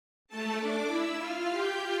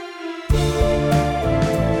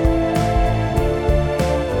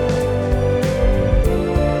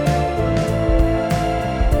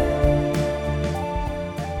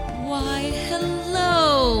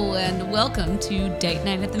welcome to Date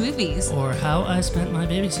Night at the Movies. Or How I Spent My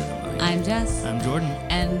Babysitting Money. I'm Jess. I'm Jordan.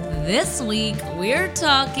 And this week we're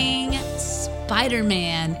talking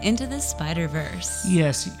Spider-Man Into the Spider-Verse.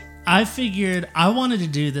 Yes, I figured I wanted to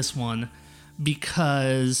do this one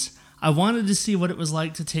because I wanted to see what it was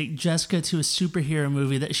like to take Jessica to a superhero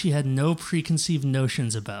movie that she had no preconceived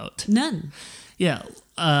notions about. None. Yeah.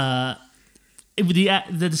 The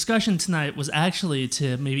discussion tonight was actually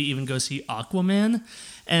to maybe even go see Aquaman.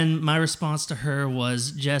 And my response to her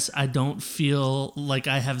was, Jess, I don't feel like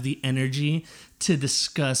I have the energy to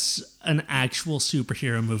discuss an actual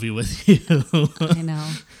superhero movie with you. I know.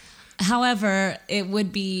 However, it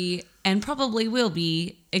would be, and probably will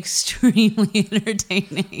be, extremely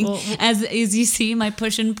entertaining. Well, as you see my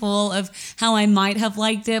push and pull of how I might have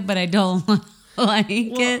liked it, but I don't like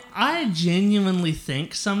it. I genuinely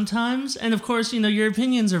think sometimes, and of course, your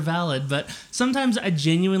opinions are valid, but sometimes I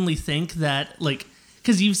genuinely think that,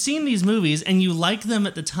 because you've seen these movies and you like them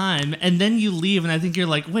at the time, and then you leave, and I think you're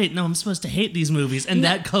like, wait, no, I'm supposed to hate these movies, and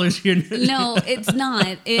that colors your... No, it's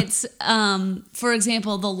not. It's, for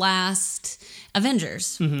example, the last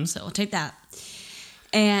Avengers. Mm-hmm. So I'll take that.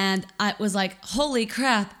 And I was like, holy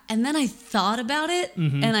crap. And then I thought about it,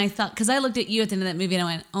 and I thought, because I looked at you at the end of that movie, and I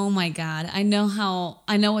went, oh my God, I know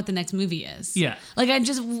what the next movie is. Yeah.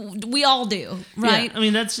 We all do, right? Yeah. I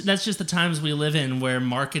mean, that's just the times we live in where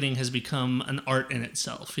marketing has become an art in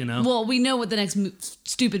itself, Well, we know what the next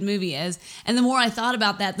stupid movie is. And the more I thought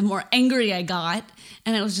about that, the more angry I got.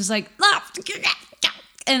 And it was just like,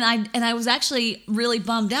 And I was actually really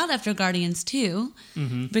bummed out after Guardians 2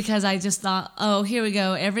 because I just thought, oh, here we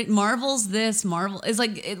go. Marvel's this, Marvel is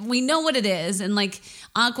we know what it is, and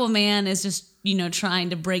Aquaman is just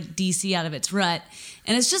trying to break DC out of its rut,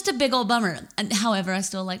 and it's just a big old bummer. And, however, I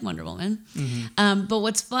still like Wonder Woman. But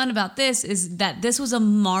what's fun about this is that this was a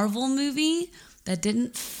Marvel movie that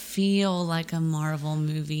didn't feel like a Marvel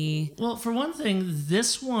movie. Well, for one thing,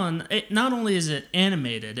 this one, not only is it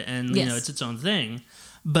animated and it's its own thing,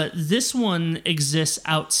 but this one exists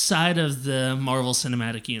outside of the Marvel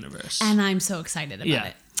Cinematic Universe. And I'm so excited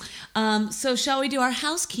about it. So shall we do our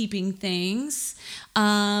housekeeping things?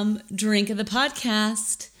 Drink of the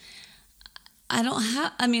podcast.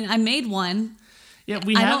 I made one. Yeah,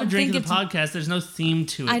 we have a drink of the podcast. There's no theme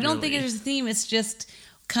to it. I don't think there's a theme. It's just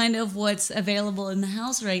kind of what's available in the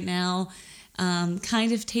house right now.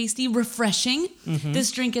 Kind of tasty, refreshing.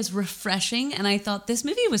 This drink is refreshing, and I thought this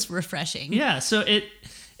movie was refreshing. Yeah, so it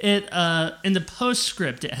in the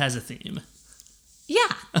postscript it has a theme.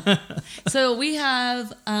 Yeah. So we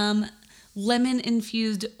have lemon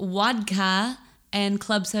infused vodka and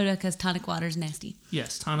club soda because tonic water is nasty.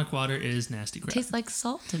 Yes, tonic water is nasty crap. Tastes like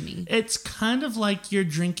salt to me. It's kind of like you're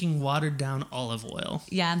drinking watered down olive oil.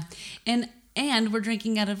 Yeah, and we're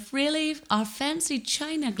drinking out of our fancy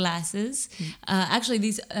china glasses. Actually,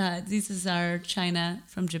 these is our china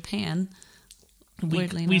from Japan.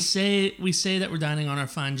 Weirdly we say that we're dining on our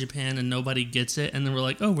fine Japan and nobody gets it, and then we're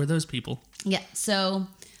like, oh, we're those people. Yeah. So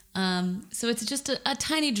it's just a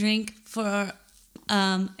tiny drink for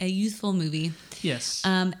a youthful movie. Yes.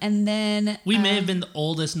 And then we may have been the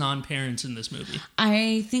oldest non-parents in this movie.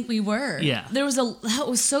 I think we were. Yeah. That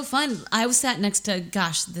was so fun. I was sat next to,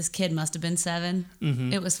 this kid must have been 7.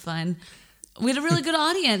 It was fun. We had a really good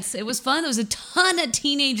audience. It was fun. There was a ton of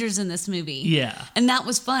teenagers in this movie. Yeah. And that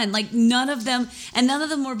was fun. None of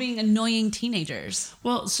them were being annoying teenagers.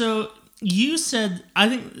 Well, so you said, I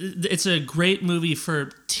think it's a great movie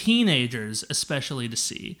for teenagers, especially to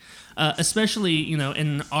see. Especially,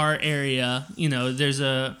 in our area, there's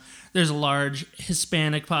a large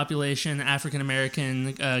Hispanic population, African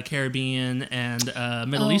American, Caribbean, and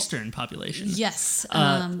Middle Eastern population. Yes.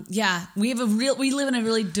 Yeah. We live in a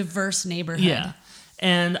really diverse neighborhood. Yeah.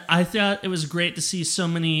 And I thought it was great to see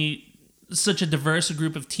such a diverse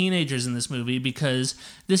group of teenagers in this movie, because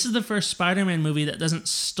this is the first Spider-Man movie that doesn't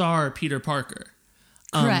star Peter Parker.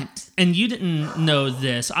 Correct. And you didn't know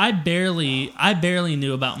this. I barely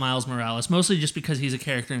knew about Miles Morales, mostly just because he's a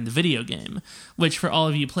character in the video game, which for all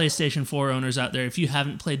of you PlayStation 4 owners out there, if you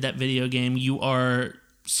haven't played that video game, you are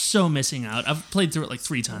so missing out. I've played through it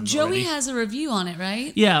 3 times Joey already. has a review on it,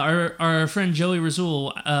 right? Yeah, our friend Joey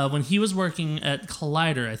Razul, when he was working at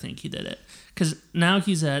Collider, I think he did it. Because now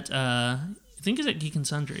he's at... I think he's at Geek and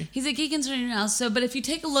Sundry. He's at Geek and Sundry now. So, but if you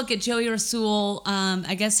take a look at Joey Rasul,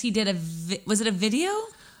 I guess he did was it a video?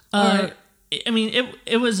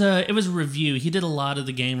 It was a review. He did a lot of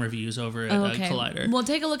the game reviews over at Collider. Well,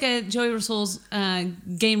 take a look at Joey Rasul's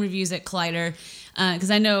game reviews at Collider,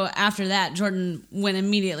 because I know after that Jordan went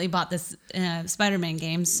immediately bought this Spider-Man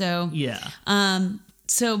game. So yeah.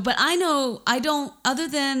 but I don't, other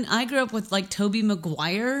than I grew up with like Tobey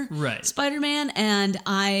Maguire Right. Spider-Man, and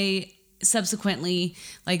I subsequently,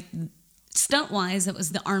 like, stunt-wise, it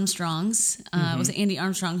was the Armstrongs. It was Andy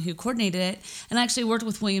Armstrong who coordinated it, and I actually worked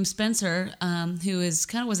with William Spencer, who was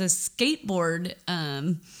a skateboard,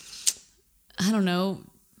 I don't know,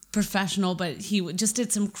 professional, but he just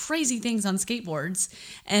did some crazy things on skateboards,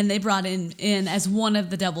 and they brought in as one of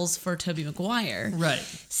the doubles for Tobey Maguire. Right.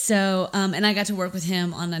 So, and I got to work with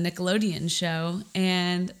him on a Nickelodeon show,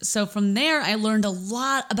 and so from there I learned a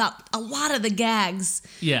lot about a lot of the gags.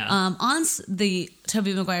 Yeah. On the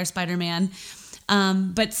Tobey Maguire Spider-Man.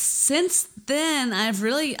 But since then, I've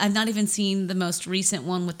not even seen the most recent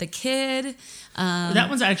one with the kid. That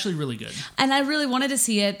one's actually really good. And I really wanted to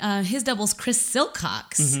see it. His double's Chris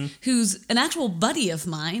Silcox, who's an actual buddy of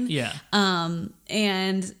mine. Yeah.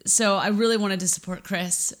 And so I really wanted to support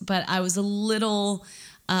Chris, but I was a little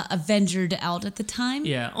Avengered out at the time.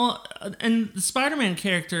 Yeah. Well, and the Spider-Man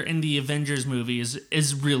character in the Avengers movie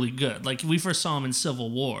is really good. Like, we first saw him in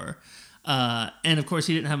Civil War. And of course,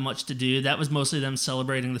 he didn't have much to do. That was mostly them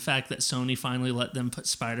celebrating the fact that Sony finally let them put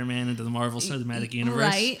Spider-Man into the Marvel Cinematic Universe.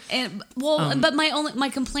 Right. And but my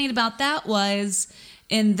complaint about that was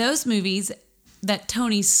in those movies that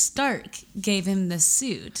Tony Stark gave him the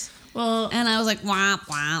suit. Well, and I was like, womp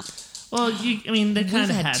womp. Well, they kind of We've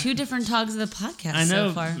had two different talks of the podcast I know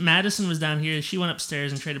so far. Madison was down here. She went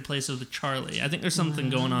upstairs and traded places with Charlie. I think there's something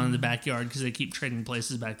going on in the backyard because they keep trading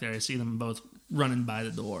places back there. I see them both running by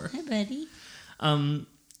the door. Hi, buddy.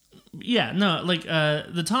 Yeah, no, like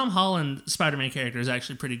the Tom Holland Spider-Man character is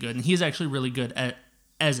actually pretty good, and he's actually really good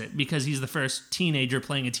as it because he's the first teenager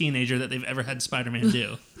playing a teenager that they've ever had Spider-Man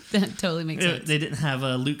do. That totally makes sense. They didn't have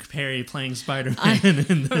Luke Perry playing Spider-Man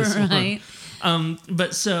in this right. one.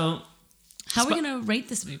 But so... How are we going to rate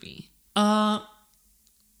this movie? I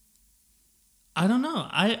don't know.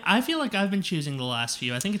 I feel like I've been choosing the last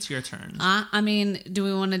few. I think it's your turn. I mean, do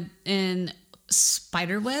we want to in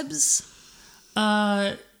spider webs?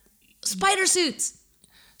 Spider suits.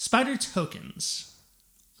 Spider tokens.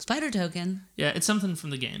 Spider token. Yeah, it's something from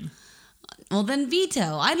the game. Well, then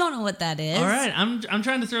veto. I don't know what that is. All right, I'm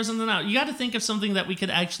trying to throw something out. You got to think of something that we could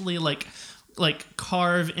actually like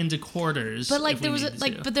carve into quarters. But like there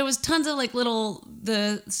was tons of like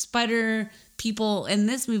the spider people in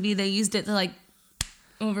this movie. They used it to like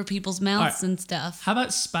over people's mouths and stuff. How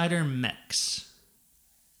about spider mechs?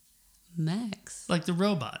 Mechs, like the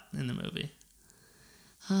robot in the movie.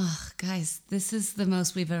 Oh, guys, this is the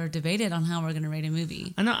most we've ever debated on how we're going to rate a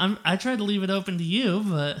movie. I know. I tried to leave it open to you,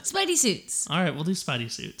 but Spidey suits. All right, we'll do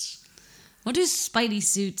Spidey suits. We'll do Spidey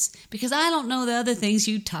suits because I don't know the other things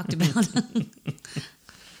you talked about. All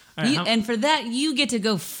right, and for that, you get to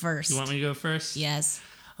go first. You want me to go first? Yes.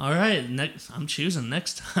 All right. I'm choosing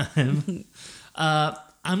next time.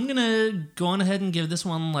 I'm going to go on ahead and give this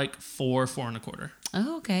one like 4.25.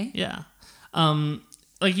 Oh, okay. Yeah.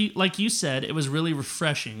 Like you said, it was really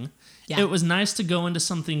refreshing. Yeah. It was nice to go into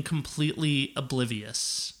something completely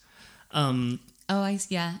oblivious. I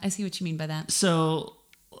see what you mean by that. So,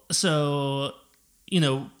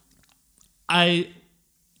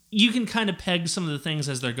 you can kind of peg some of the things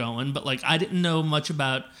as they're going, but like I didn't know much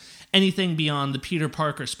about anything beyond the Peter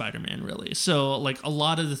Parker Spider-Man, really. So like a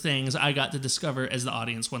lot of the things I got to discover as the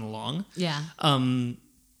audience went along. Yeah.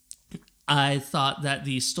 I thought that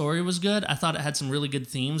the story was good. I thought it had some really good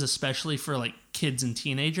themes, especially for like kids and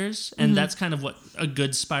teenagers. And that's kind of what a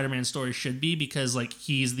good Spider-Man story should be because like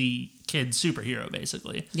he's the kid superhero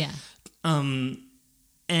basically. Yeah.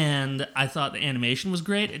 And I thought the animation was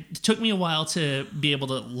great. It took me a while to be able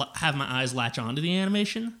to have my eyes latch onto the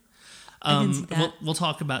animation. We'll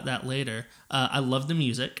talk about that later. I love the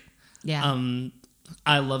music. Yeah.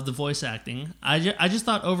 I love the voice acting. I just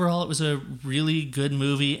thought overall it was a really good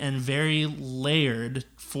movie and very layered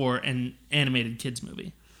for an animated kids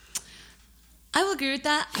movie. I will agree with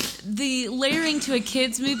that. The layering to a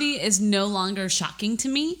kids movie is no longer shocking to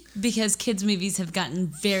me because kids movies have gotten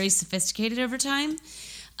very sophisticated over time.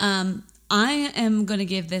 I am going to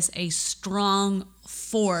give this a strong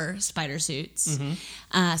 4 spider suits,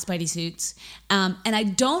 Spidey suits, and I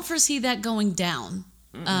don't foresee that going down.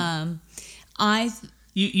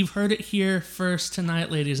 You've heard it here first tonight,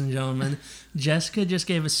 ladies and gentlemen. Jessica just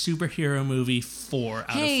gave a superhero movie 4 out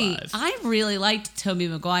of 5. Hey, I really liked Tobey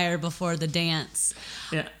Maguire before the dance.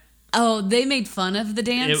 Yeah. Oh, they made fun of the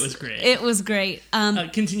dance. It was great. It was great.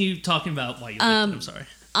 Continue talking about why you liked it. I'm sorry.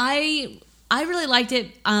 I really liked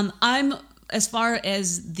it. I'm as far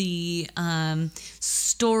as the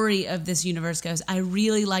story of this universe goes, I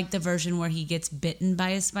really like the version where he gets bitten by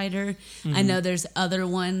a spider. I know there's other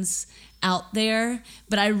ones out there,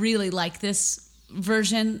 but I really like this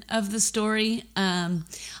version of the story.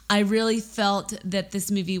 I really felt that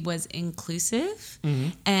this movie was inclusive,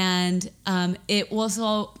 and it was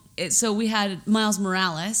all. So we had Miles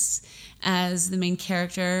Morales as the main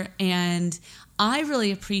character, and I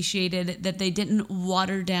really appreciated that they didn't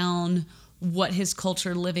water down what his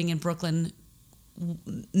culture living in Brooklyn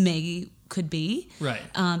could be. Right.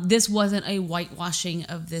 This wasn't a whitewashing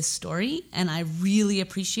of this story, and I really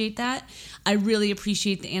appreciate that. I really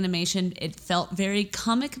appreciate the animation. It felt very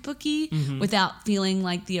comic booky without feeling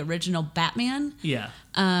like the original Batman. Yeah.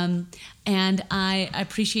 And I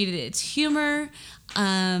appreciated its humor.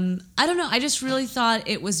 I don't know. I just really thought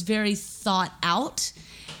it was very thought out.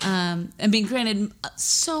 I mean, granted,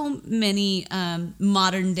 so many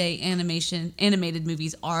modern day animated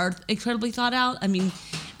movies are incredibly thought out. I mean,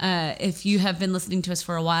 if you have been listening to us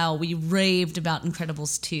for a while, we raved about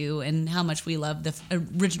Incredibles 2 and how much we love the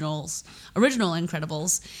original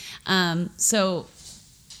Incredibles. So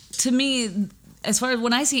to me, as far as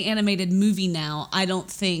when I see animated movie now, I don't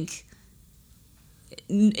think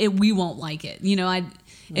we won't like it. You know,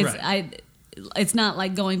 it's not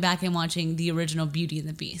like going back and watching the original Beauty and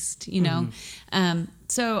the Beast, you know?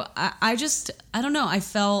 So I don't know. I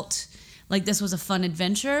felt like this was a fun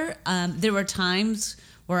adventure. There were times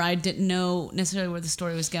where I didn't know necessarily where the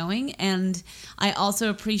story was going. And I also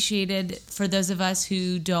appreciated, for those of us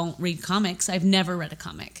who don't read comics, I've never read a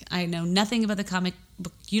comic. I know nothing about the comic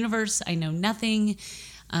book universe. I know nothing.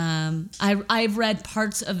 I've read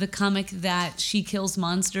parts of the comic that She Kills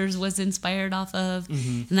Monsters was inspired off of,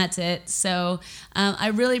 and that's it. So I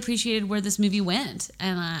really appreciated where this movie went,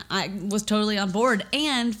 and I was totally on board.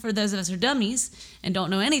 And for those of us who are dummies and don't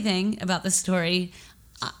know anything about the story,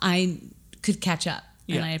 I could catch up,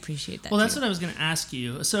 and I appreciate that. Well, that's what I was going to ask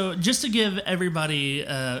you. So just to give everybody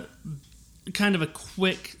kind of a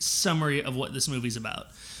quick summary of what this movie's about.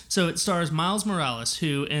 So it stars Miles Morales,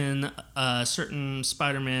 who in a certain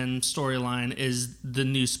Spider-Man storyline is the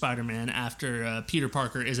new Spider-Man after Peter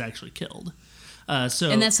Parker is actually killed. So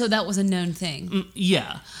that was a known thing.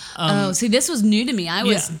 Yeah. See, this was new to me. I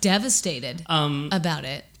was devastated about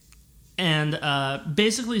it. And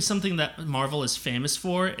basically, something that Marvel is famous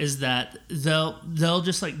for is that they'll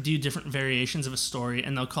just like do different variations of a story,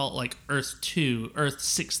 and they'll call it like Earth 2, Earth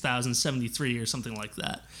 6073, or something like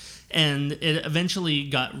that. And it eventually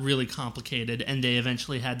got really complicated, and they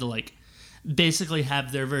eventually had to like basically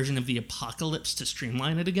have their version of the apocalypse to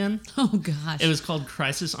streamline it again. Oh gosh! It was called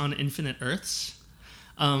Crisis on Infinite Earths.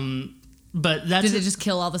 But that's did it just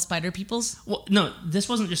kill all the spider peoples? Well, no, this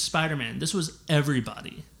wasn't just Spider-Man. This was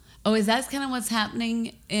everybody. Oh, is that kind of what's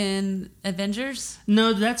happening in Avengers?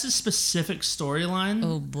 No, that's a specific storyline.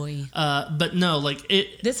 Oh boy! But no, like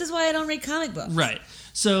it. This is why I don't read comic books. Right.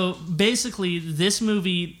 So basically, this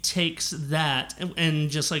movie takes that and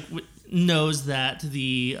just like knows that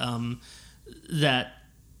that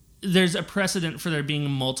there's a precedent for there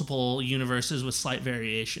being multiple universes with slight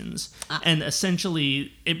variations, and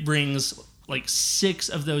essentially it brings like 6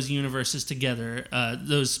 of those universes together,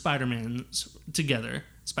 those Spider-Mans together,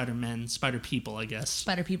 Spider-Men, Spider-People, I guess.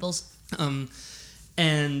 Spider-Peoples.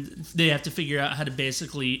 And they have to figure out how to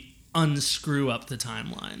basically unscrew up the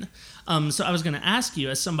timeline. So I was going to ask you,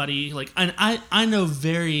 as somebody like, and I know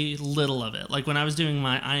very little of it. Like when I was doing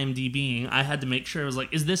my IMDbing, I had to make sure I was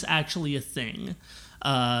like, is this actually a thing?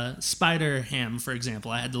 Spider-Ham, for example,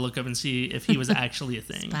 I had to look up and see if he was actually a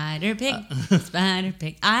thing. Spider-Pig.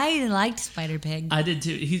 Spider-Pig. I liked Spider-Pig. I did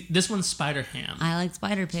too. This one's Spider-Ham. I like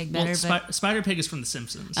Spider-Pig better. Spider-Pig is from The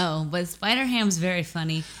Simpsons. Oh, but Spider-Ham's very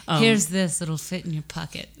funny. Here's this. It'll fit in your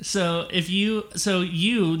pocket. So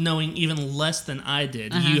you knowing even less than I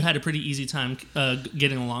did, you had a pretty easy time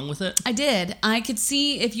getting along with it? I did. I could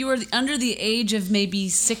see if you were under the age of maybe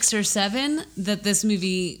 6 or 7 that this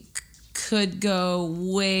movie could go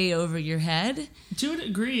way over your head. To a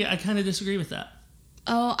degree, I kind of disagree with that.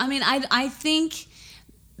 Oh, I mean, I think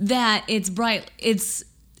that it's bright. It's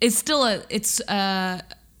still a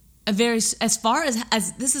very, as far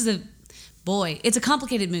as this is it's a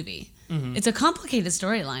complicated movie. Mm-hmm. It's a complicated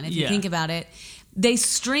storyline if you think about it. They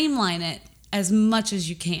streamline it as much as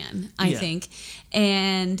you can, I think,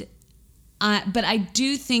 but I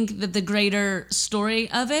do think that the greater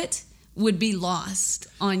story of it would be lost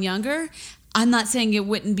on younger. I'm not saying it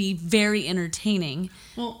wouldn't be very entertaining.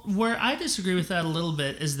 Well, where I disagree with that a little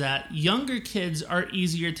bit is that younger kids are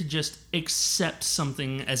easier to just accept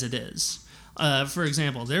something as it is. For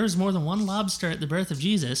example, there was more than one lobster at the birth of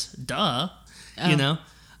Jesus. Duh. Oh. You know?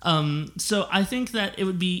 So I think that it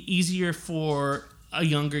would be easier for a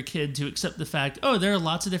younger kid to accept the fact, oh, there are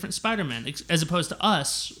lots of different Spider-Men, as opposed to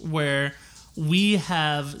us, where we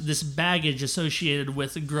have this baggage associated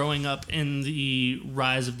with growing up in the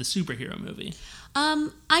rise of the superhero movie.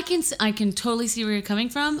 I can totally see where you're coming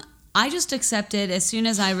from. I just accepted as soon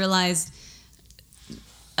as I realized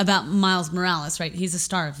about Miles Morales, right? He's a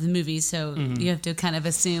star of the movie, so you have to kind of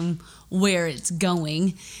assume where it's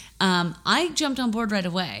going. I jumped on board right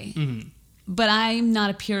away, but I'm not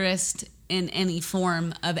a purist in any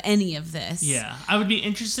form of any of this. Yeah, I would be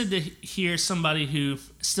interested to hear somebody who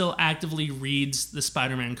still actively reads the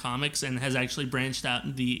Spider-Man comics and has actually branched out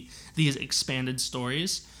in these expanded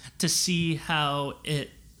stories to see how it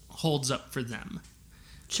holds up for them.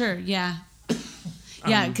 Sure, yeah.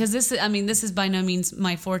 Yeah, because this is by no means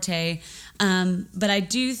my forte, but I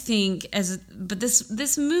do think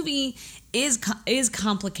this movie is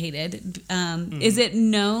complicated. Is it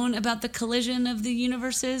known about the collision of the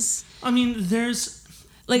universes? I mean, there's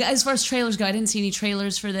like as far as trailers go, I didn't see any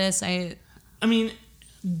trailers for this. I mean,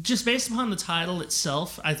 just based upon the title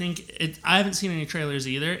itself, I think I haven't seen any trailers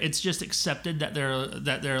either. It's just accepted that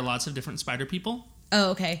there are lots of different Spider people.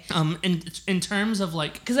 Oh, okay. In terms of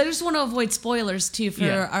like, because I just want to avoid spoilers too for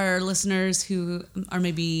our listeners who are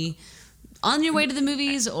maybe on your way to the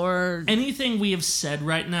movies or anything we have said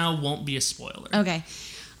right now won't be a spoiler. Okay.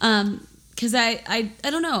 Because I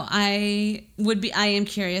don't know. I am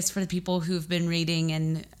curious for the people who've been reading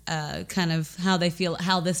and kind of how they feel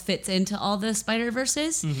how this fits into all the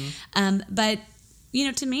Spider-Verses. But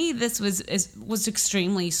to me, this was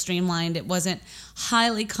extremely streamlined. It wasn't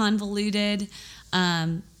highly convoluted.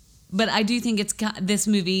 But I do think it's got this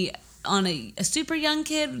movie on a super young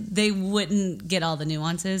kid, they wouldn't get all the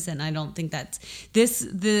nuances, and I don't think that's this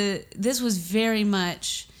was very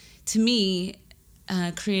much to me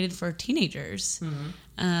created for teenagers.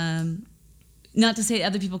 Not to say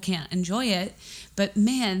other people can't enjoy it, but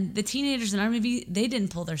man, the teenagers in our movie, they didn't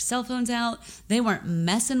pull their cell phones out. They weren't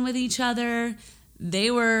messing with each other.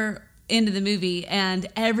 They were into the movie, and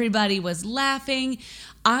everybody was laughing.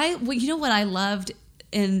 You know what I loved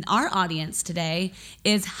in our audience today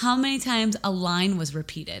is how many times a line was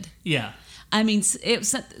repeated. Yeah. I mean,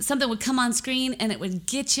 something would come on screen and it would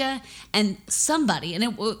get you, and somebody,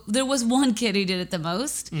 and there was one kid who did it the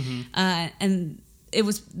most, and it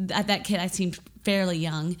was that kid I seemed fairly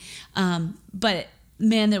young, but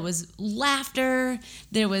man, there was laughter,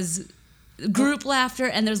 there was group laughter,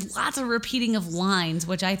 and there's lots of repeating of lines,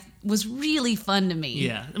 which was really fun to me.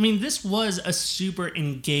 Yeah, I mean, this was a super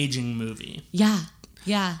engaging movie. Yeah.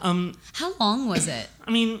 How long was it?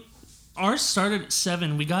 I mean, ours started at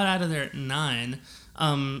 7. We got out of there at 9.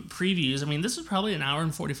 Previews. I mean, this was probably an hour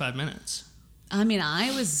and 45 minutes. I mean, I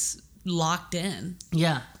was locked in.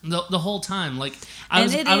 Yeah, the whole time. Like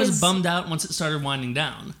I was bummed out once it started winding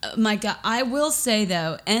down. My God, I will say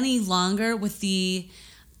though, any longer with the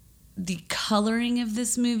coloring of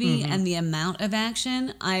this movie and the amount of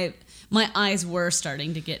action, my eyes were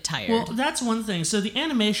starting to get tired. Well, that's one thing. So the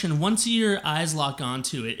animation, once your eyes lock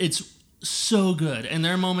onto it, it's so good. And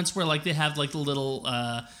there are moments where like they have like the little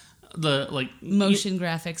motion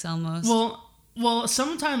graphics almost. Well,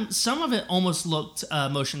 sometimes some of it almost looked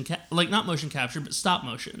not motion capture, but stop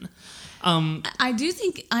motion. I do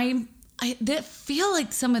think I feel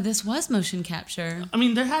like some of this was motion capture. I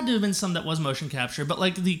mean, there had to have been some that was motion capture, but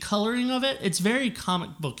like the coloring of it, it's very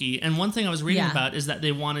comic booky. And one thing I was reading about is that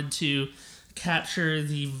they wanted to capture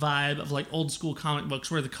the vibe of like old school comic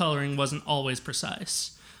books where the coloring wasn't always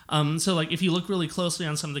precise. So like if you look really closely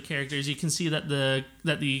on some of the characters, you can see that the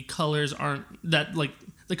colors aren't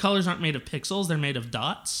made of pixels; they're made of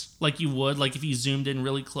dots, like you would like if you zoomed in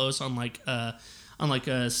really close on like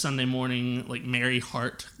a Sunday morning like Mary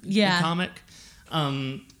Hart comic.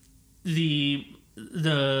 The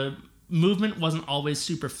movement wasn't always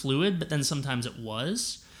super fluid, but then sometimes it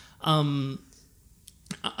was.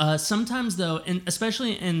 Sometimes though, and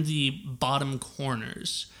especially in the bottom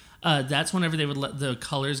corners, that's whenever they would let the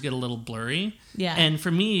colors get a little blurry. Yeah. And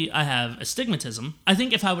for me, I have astigmatism. I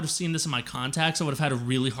think if I would have seen this in my contacts, I would have had a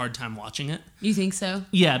really hard time watching it. You think so?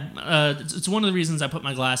 Yeah. It's one of the reasons I put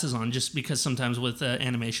my glasses on, just because sometimes with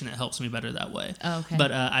animation it helps me better that way. Oh, okay.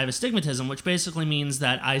 But I have astigmatism, which basically means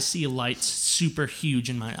that I see lights super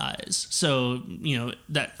huge in my eyes. So,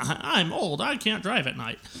 that I'm old. I can't drive at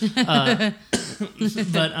night.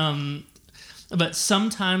 But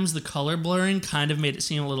sometimes the color blurring kind of made it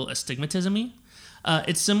seem a little astigmatism-y.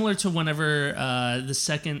 It's similar to whenever the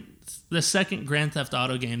second Grand Theft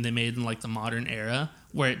Auto game they made in like the modern era,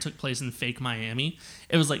 where it took place in fake Miami.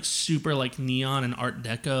 It was like super like neon and Art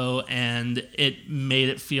Deco, and it made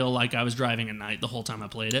it feel like I was driving at night the whole time I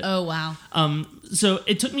played it. Oh, wow. So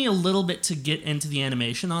it took me a little bit to get into the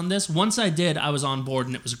animation on this. Once I did, I was on board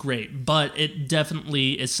and it was great. But it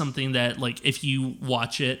definitely is something that, like, if you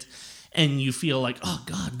watch it and you feel like, oh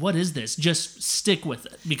God, what is this? Just stick with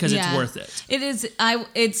it because it's worth it. It is.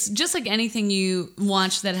 It's just like anything you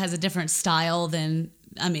watch that has a different style than.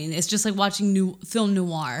 I mean, it's just like watching film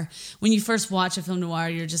noir. When you first watch a film noir,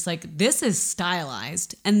 you're just like, this is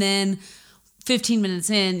stylized. And then 15 minutes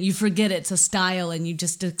in, you forget it's a style and you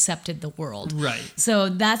just accepted the world. Right. So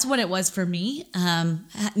that's what it was for me,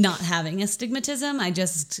 not having astigmatism.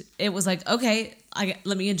 It was like, okay,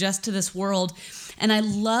 let me adjust to this world. And I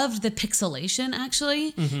loved the pixelation,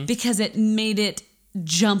 actually, because it made it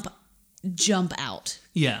jump out.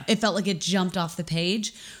 Yeah. It felt like it jumped off the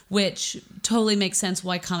page, which totally makes sense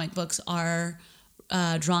why comic books are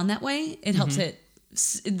drawn that way. It helps it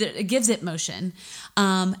gives it motion.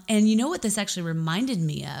 And you know what this actually reminded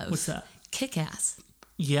me of? What's that? Kick-Ass.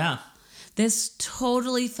 Yeah. This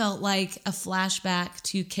totally felt like a flashback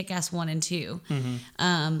to Kick-Ass 1 and 2.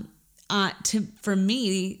 For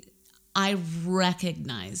me, I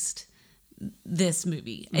recognized this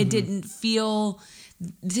movie. It didn't feel...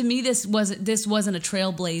 To me, this wasn't a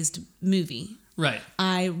trailblazed movie. Right.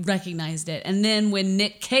 I recognized it. And then when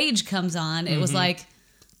Nick Cage comes on, it was like,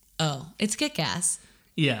 oh, it's Kick-Ass.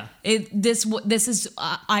 Yeah. This is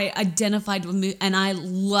I identified with, and I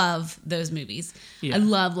love those movies. Yeah. I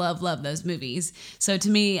love those movies. So to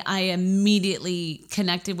me, I immediately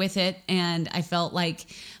connected with it, and I felt like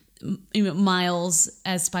Miles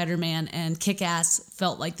as Spider-Man and Kick-Ass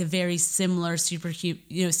felt like the very similar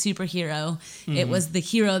superhero. It was the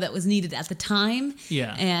hero that was needed at the time.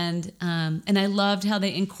 Yeah. And I loved how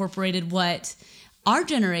they incorporated what our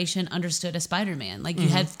generation understood as Spider-Man. Like you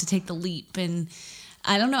had to take the leap, and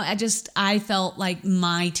I don't know. I felt like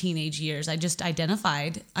my teenage years, I just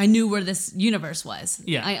identified. I knew where this universe was.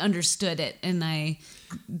 Yeah. I understood it, and I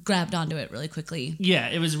grabbed onto it really quickly. Yeah,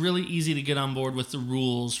 it was really easy to get on board with the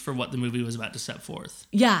rules for what the movie was about to set forth.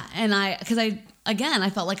 Yeah, and I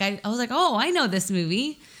felt like I was like, oh, I know this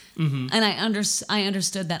movie, and I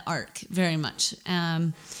understood that arc very much.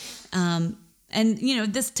 And you know,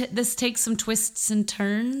 this takes some twists and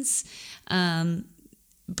turns.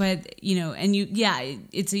 But you know, and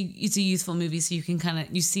it's a youthful movie, so you can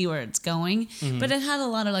you see where it's going. But it had a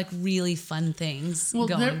lot of like really fun things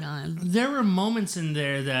going on. There were moments in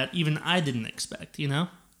there that even I didn't expect, you know.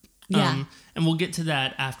 Yeah. And we'll get to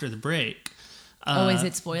that after the break. Is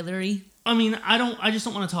it spoilery? I mean, I just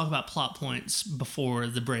don't want to talk about plot points before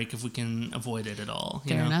the break if we can avoid it at all.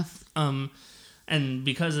 Fair enough. And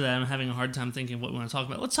because of that, I'm having a hard time thinking what we want to talk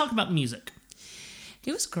about. Let's talk about music.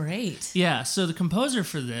 It was great. Yeah, so the composer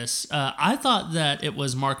for this, I thought that it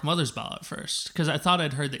was Mark Mothersbaugh at first, because I thought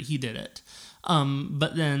I'd heard that he did it.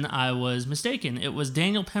 But then I was mistaken. It was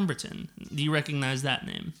Daniel Pemberton. Do you recognize that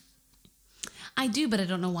name? I do, but I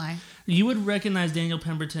don't know why. You would recognize Daniel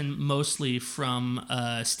Pemberton mostly from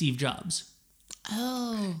Steve Jobs.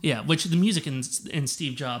 Oh. Yeah, which the music in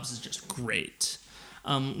Steve Jobs is just great.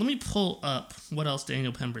 Let me pull up what else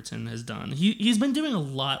Daniel Pemberton has done. He's been doing a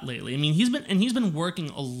lot lately. I mean, he's been working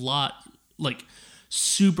a lot, like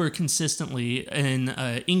super consistently in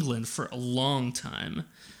England for a long time.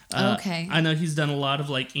 Okay. I know he's done a lot of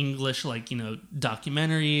like English, like, you know,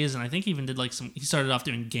 documentaries, and I think he even did like he started off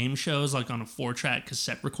doing game shows like on a 4-track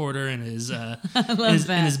cassette recorder in his in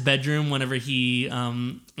his bedroom whenever he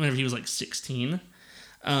was like 16.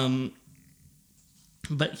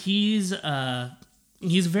 But he's a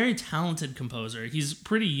very talented composer. He's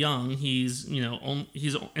pretty young. He's in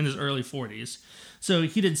his early 40s. So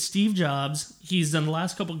he did Steve Jobs. He's done the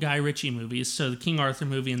last couple Guy Ritchie movies. So the King Arthur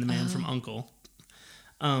movie and The Man from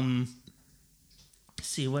U.N.C.L.E.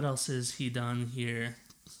 See, what else has he done here?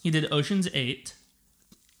 He did Ocean's 8.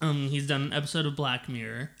 He's done an episode of Black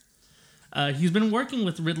Mirror. He's been working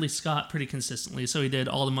with Ridley Scott pretty consistently. So he did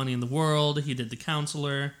All the Money in the World. He did The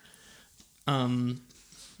Counselor.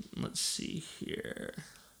 Let's see here.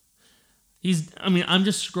 I'm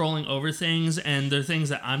just scrolling over things, and they're things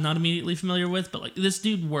that I'm not immediately familiar with, but like this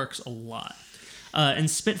dude works a lot. And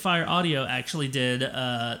Spitfire Audio actually did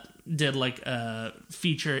like a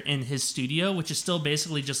feature in his studio, which is still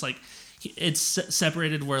basically just like it's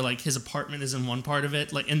separated where like his apartment is in one part of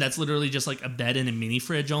it, like, and that's literally just like a bed and a mini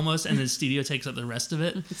fridge almost, and his studio takes up the rest of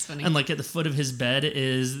it. It's funny. And like at the foot of his bed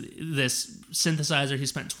is this synthesizer he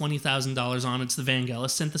spent $20,000 on. It's the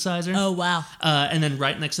Vangelis synthesizer. Oh wow! And then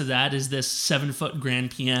right next to that is this 7-foot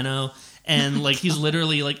grand piano, and like he's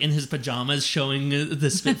literally like in his pajamas showing the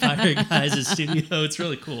Spitfire guys his studio. It's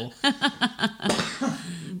really cool.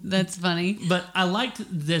 That's funny. But I liked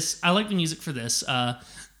this. I liked the music for this.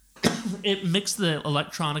 It mixed the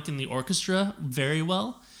electronic and the orchestra very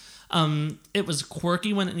well. It was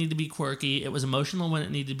quirky when it needed to be quirky. It was emotional when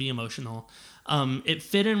it needed to be emotional. It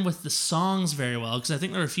fit in with the songs very well, because I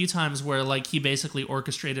think there were a few times where like he basically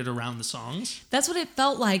orchestrated around the songs. That's what it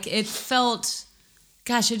felt like. It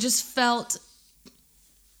just felt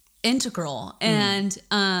integral. And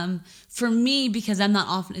for me, because I'm not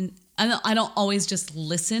often, I don't always just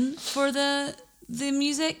listen for the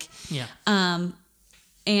music. Yeah.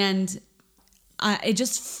 And it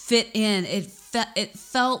just fit in. It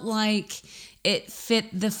felt like it fit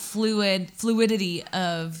the fluidity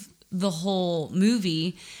of the whole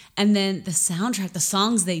movie. And then the soundtrack, the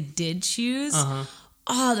songs they did choose,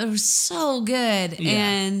 they were so good. Yeah.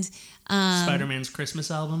 And Spider-Man's Christmas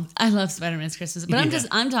album. I love Spider-Man's Christmas, but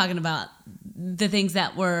I'm talking about the things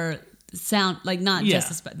that were sound like not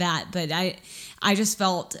just that, but I just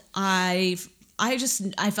felt I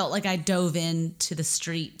felt like I dove into the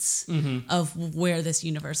streets of where this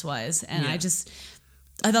universe was, and I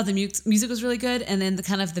thought the music was really good, and then the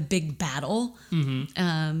kind of the big battle.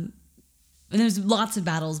 And there's lots of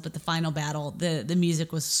battles, but the final battle, the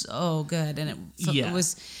music was so good, and it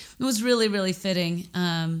was really, really fitting.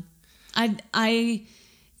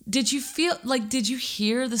 Did you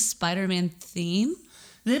hear the Spider-Man theme?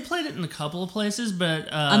 They played it in a couple of places,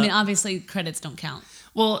 but I mean, obviously credits don't count.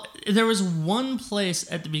 Well, there was one place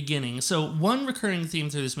at the beginning. So one recurring theme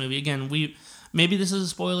through this movie, again, maybe this is a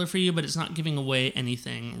spoiler for you, but it's not giving away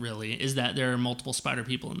anything really, is that there are multiple Spider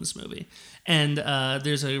people in this movie. And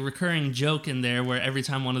there's a recurring joke in there where every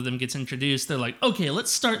time one of them gets introduced, they're like, okay,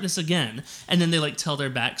 let's start this again. And then they like tell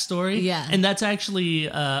their backstory. Yeah. And that's actually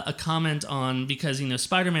a comment on, because,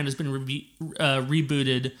 Spider-Man has been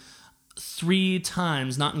rebooted 3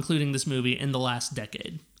 times, not including this movie, in the last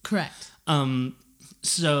decade. Correct.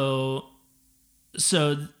 So,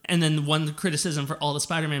 and then one criticism for all the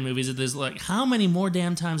Spider-Man movies is like, how many more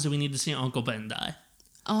damn times do we need to see Uncle Ben die?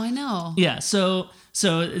 Oh, I know. Yeah, so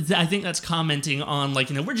I think that's commenting on like,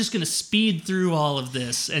 we're just going to speed through all of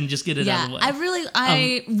this and just get it out of the way.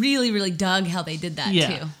 I really dug how they did that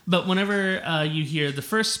too. But whenever you hear the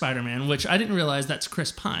first Spider-Man, which I didn't realize that's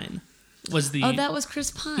Chris Pine, that was Chris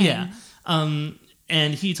Pine. Yeah.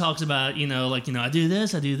 And he talks about, I do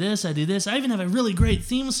this, I do this, I do this. I even have a really great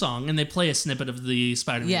theme song, and they play a snippet of the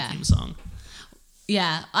Spider-Man theme song.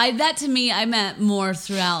 Yeah, that to me, I meant more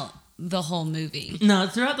throughout the whole movie. No,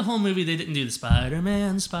 throughout the whole movie, they didn't do the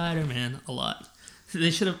Spider-Man a lot. They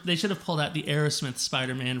should have pulled out the Aerosmith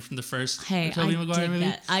Spider-Man from the first Tobey Maguire movie,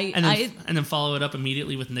 that. and then follow it up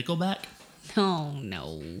immediately with Nickelback. Oh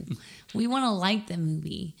no, we want to like the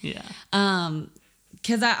movie. Yeah.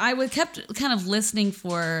 Because I kept kind of listening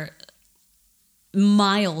for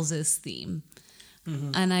Miles's theme,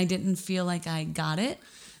 and I didn't feel like I got it.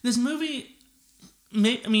 This movie,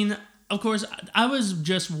 of course, I was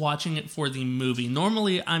just watching it for the movie.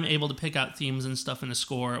 Normally, I'm able to pick out themes and stuff in a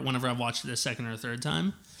score whenever I've watched it a second or a third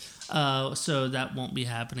time. So that won't be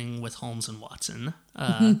happening with Holmes and Watson.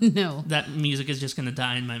 No. That music is just going to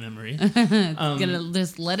die in my memory. Gonna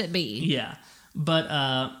just let it be. Yeah. But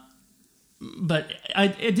I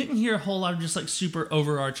didn't hear a whole lot of just like super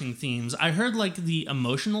overarching themes. I heard like the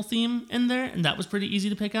emotional theme in there, and that was pretty easy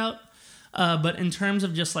to pick out. But in terms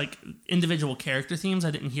of just like individual character themes, I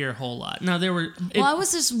didn't hear a whole lot. Now there were. I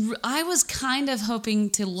was kind of hoping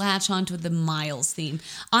to latch onto the Miles theme.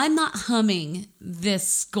 I'm not humming this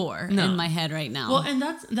score in my head right now. Well, and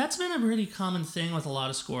that's been a pretty common thing with a lot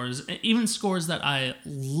of scores, even scores that I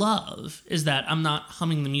love, is that I'm not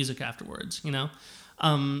humming the music afterwards.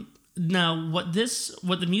 Now, what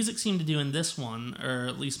the music seemed to do in this one, or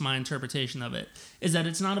at least my interpretation of it, is that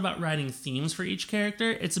it's not about writing themes for each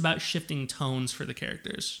character. It's about shifting tones for the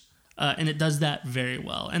characters, and it does that very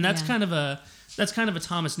well. And that's kind of a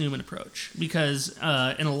Thomas Newman approach, because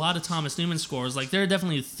in a lot of Thomas Newman scores, like there are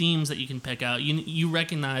definitely themes that you can pick out. You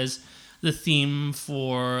recognize the theme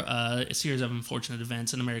for A Series of Unfortunate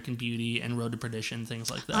Events and American Beauty and Road to Perdition,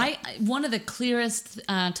 things like that. One of the clearest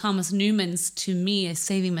Thomas Newmans to me is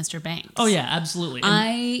Saving Mr. Banks. Oh yeah, absolutely. And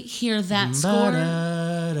I hear that score,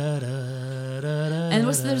 and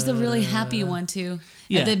there's the really happy one too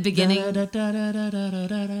at the beginning.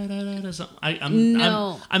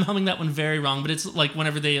 I'm humming that one very wrong, but it's like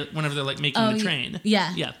whenever they're like making the train.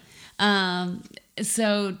 Yeah.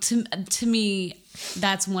 So to me,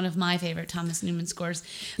 that's one of my favorite Thomas Newman scores.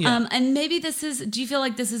 Yeah. And maybe do you feel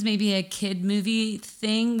like this is maybe a kid movie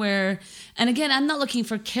thing where, and again, I'm not looking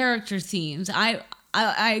for character themes.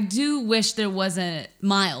 I do wish there was a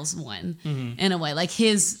Miles one in a way, like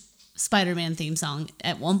his Spider-Man theme song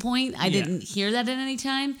at one point. I didn't hear that at any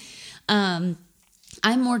time. I'm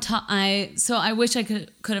more so I wish I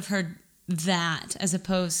could have heard that as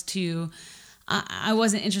opposed to I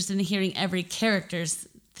wasn't interested in hearing every character's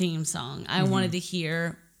theme song. I wanted to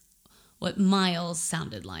hear what Miles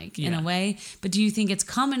sounded like in a way. But do you think it's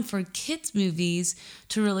common for kids' movies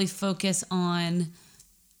to really focus on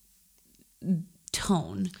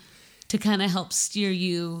tone to kind of help steer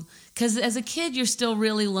you? Because as a kid, you're still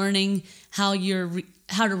really learning how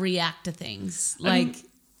to react to things. Like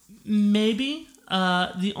maybe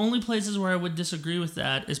the only places where I would disagree with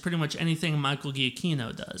that is pretty much anything Michael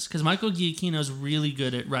Giacchino does, because Michael Giacchino is really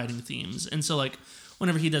good at writing themes, and so like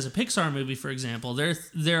whenever he does a Pixar movie, for example,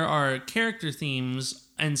 there are character themes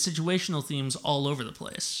and situational themes all over the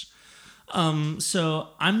place. So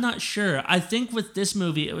I'm not sure. I think with this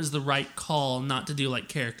movie, it was the right call not to do like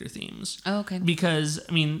character themes. Oh, okay. Because,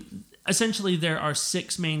 I mean, essentially there are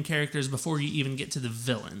 6 main characters before you even get to the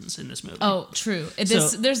villains in this movie. Oh, true. It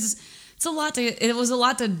was a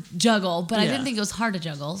lot to juggle, but I didn't think it was hard to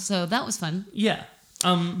juggle, so that was fun. Yeah.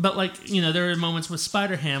 But like, you know, there are moments with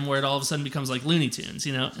Spider-Ham where it all of a sudden becomes like Looney Tunes,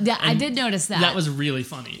 you know? Yeah, I did notice that. That was really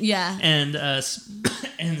funny. Yeah. And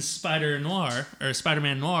Spider-Man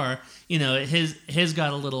Noir, you know, his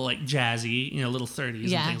got a little like jazzy, you know, little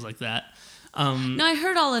 30s and things like that. No, I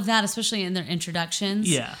heard all of that, especially in their introductions.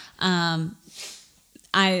 Yeah. I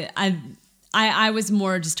was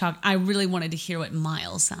more just I really wanted to hear what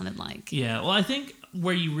Miles sounded like. Yeah. Well, I think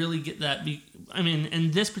where you really get that, I mean,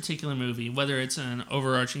 in this particular movie, whether it's an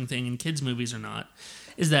overarching thing in kids' movies or not,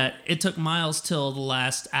 is that it took Miles till the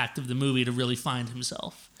last act of the movie to really find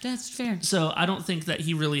himself. That's fair. So I don't think that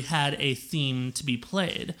he really had a theme to be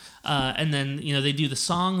played. And then, you know, they do the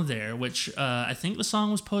song there, which I think the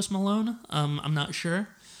song was Post Malone. I'm not sure.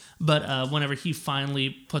 But whenever he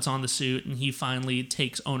finally puts on the suit and he finally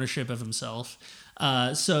takes ownership of himself.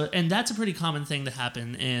 And that's a pretty common thing to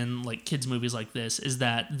happen in like kids' movies like this, is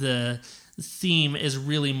that the theme is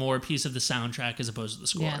really more a piece of the soundtrack as opposed to the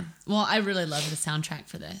score. Yeah. Well, I really love the soundtrack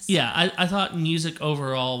for this. Yeah, I thought music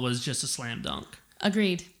overall was just a slam dunk.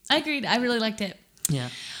 Agreed. I really liked it. Yeah.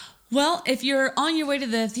 Well, if you're on your way to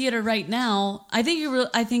the theater right now, I think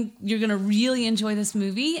you're going to really enjoy this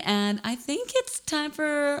movie, and I think it's time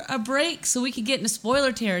for a break so we can get into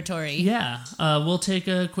spoiler territory. Yeah. We'll take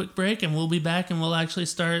a quick break, and we'll be back, and we'll actually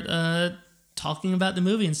start talking about the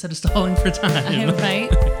movie instead of stalling for time. Right?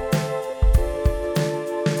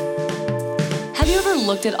 Have you ever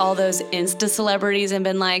looked at all those Insta celebrities and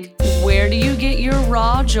been like, where do you get your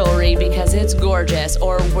raw jewelry because it's gorgeous?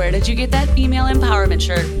 Or where did you get that female empowerment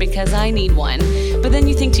shirt because I need one? But then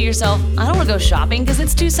you think to yourself, I don't want to go shopping because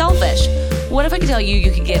it's too selfish. What if I could tell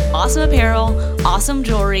you could get awesome apparel, awesome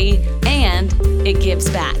jewelry, and it gives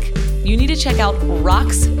back? You need to check out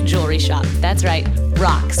Rox Jewelry Shop. That's right,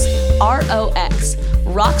 Rox. R-O-X.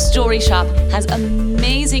 Rox Jewelry Shop has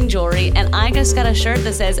amazing jewelry, and I just got a shirt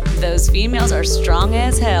that says, those females are strong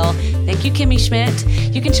as hell. Thank you, Kimmy Schmidt.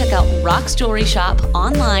 You can check out Rox Jewelry Shop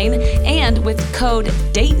online, and with code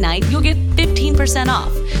DATENIGHT, you'll get 15%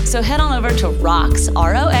 off. So head on over to Rox,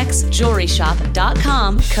 R-O-X,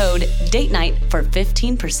 jewelryshop.com, code DATENIGHT for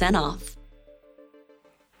 15% off.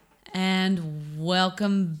 And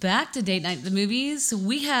welcome back to Date Night the Movies.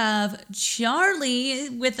 We have Charlie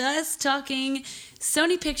with us talking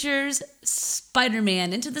Sony Pictures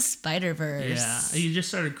Spider-Man Into the Spider-Verse. Yeah, he just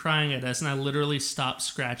started crying at us, and I literally stopped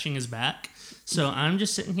scratching his back. So I'm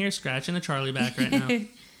just sitting here scratching the Charlie back right now.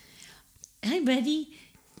 Hi, buddy.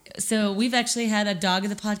 So we've actually had a dog in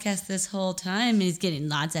the podcast this whole time. He's getting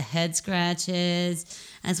lots of head scratches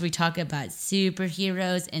as we talk about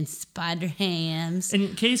superheroes and Spider-Hams.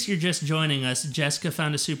 In case you're just joining us, Jessica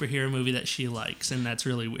found a superhero movie that she likes, and that's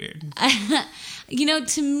really weird. You know,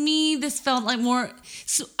 to me, this felt like more...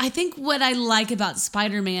 So I think what I like about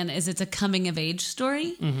Spider-Man is it's a coming-of-age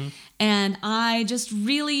story. Mm-hmm. And I just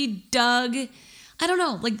really dug... I don't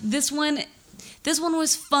know, like this one... This one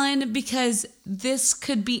was fun because this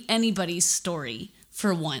could be anybody's story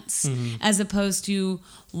for once, as opposed to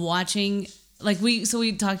watching, like we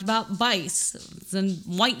talked about Vice, the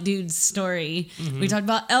white dude's story. We talked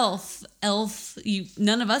about Elf.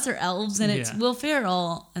 None of us are elves, and it's Will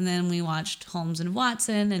Ferrell. And then we watched Holmes and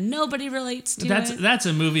Watson, and nobody relates to it. That's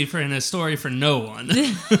a movie and a story for no one.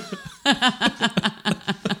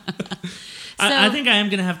 I think I am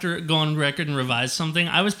going to have to go on record and revise something.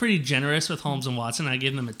 I was pretty generous with Holmes and Watson. I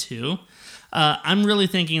gave them a 2. I'm really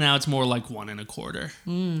thinking now it's more like 1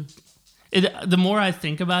 1/4. The more I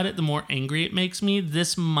think about it, the more angry it makes me.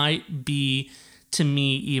 This might be, to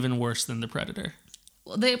me, even worse than The Predator.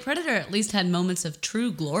 Well, the Predator at least had moments of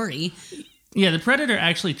true glory. Yeah, the Predator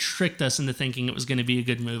actually tricked us into thinking it was going to be a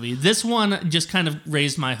good movie. This one just kind of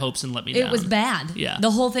raised my hopes and let me down. It was bad. Yeah.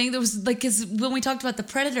 The whole thing, there was like, because when we talked about the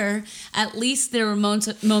Predator, at least there were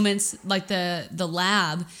moments like the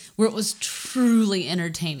lab where it was truly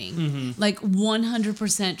entertaining. Like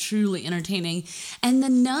 100% truly entertaining. And The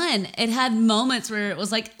Nun, it had moments where it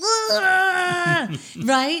was like,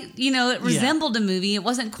 right? You know, it resembled a movie. It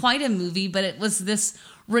wasn't quite a movie, but it was this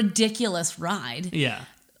ridiculous ride. Yeah.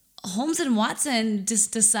 Holmes and Watson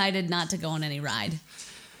just decided not to go on any ride.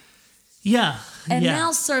 Yeah. And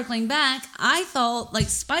now circling back, I thought like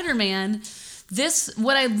Spider-Man,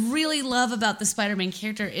 what I really love about the Spider-Man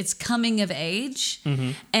character, it's coming of age.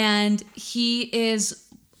 And he is,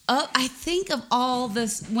 I think of all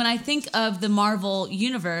this, when I think of the Marvel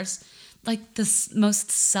universe, like the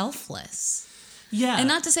most selfless. Yeah. And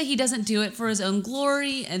not to say he doesn't do it for his own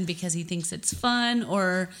glory and because he thinks it's fun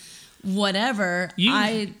or whatever.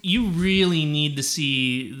 You really need to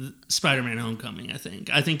see Spider-Man: Homecoming. I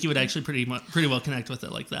think you would actually pretty well connect with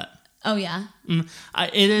it like that. Oh yeah.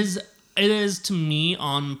 It is to me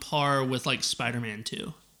on par with like Spider-Man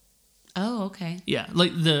 2. Oh okay. Yeah,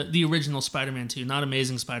 like the original Spider-Man 2, not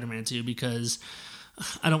Amazing Spider-Man 2, because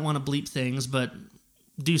I don't want to bleep things, but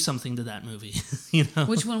do something to that movie. You know,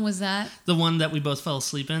 which one was that? The one that we both fell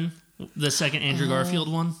asleep in, the second Andrew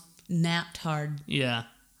Garfield one. Napped hard. Yeah.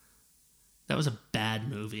 That was a bad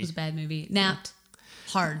movie. It was a bad movie. Napped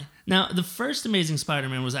hard. Now, the first Amazing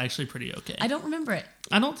Spider-Man was actually pretty okay. I don't remember it.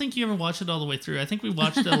 I don't think you ever watched it all the way through. I think we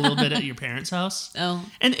watched it a little bit at your parents' house. Oh.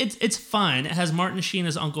 And it's fine. It has Martin Sheen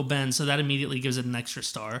as Uncle Ben, so that immediately gives it an extra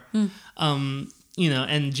star. You know,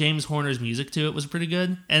 and James Horner's music to it was pretty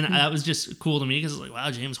good. And that was just cool to me because it's like,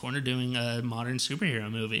 wow, James Horner doing a modern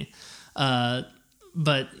superhero movie.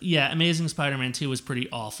 But yeah, Amazing Spider-Man 2 was pretty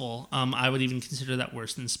awful. I would even consider that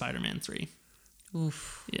worse than Spider-Man 3.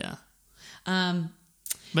 Oof. Yeah.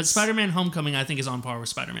 But Spider-Man: Homecoming, I think, is on par with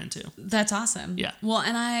Spider-Man 2. That's awesome. Yeah. Well,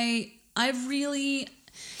 and I really,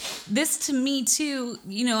 this to me too,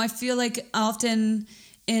 you know, I feel like often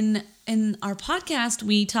in our podcast,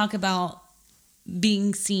 we talk about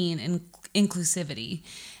being seen and inclusivity.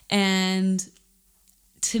 And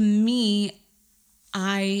to me,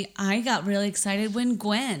 I got really excited when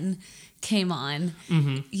Gwen came on.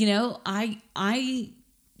 You know, I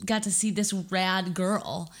got to see this rad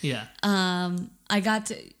girl. Yeah.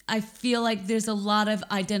 I feel like there's a lot of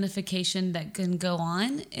identification that can go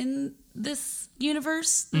on in this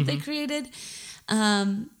universe that they created.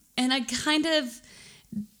 And I kind of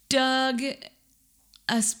dug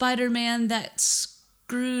a Spider-Man that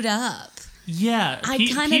screwed up. Yeah.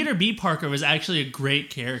 Peter B. Parker was actually a great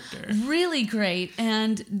character. Really great.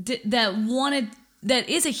 And that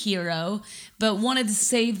is a hero, but wanted to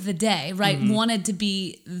save the day, right? Wanted to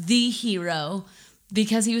be the hero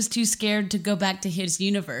because he was too scared to go back to his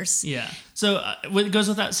universe. Yeah. So it goes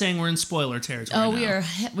without saying we're in spoiler territory now.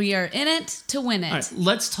 We are in it to win it. All right,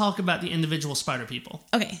 let's talk about the individual Spider people.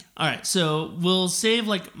 Okay. All right, so we'll save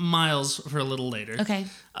like Miles for a little later. Okay.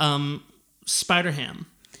 Spider-Ham.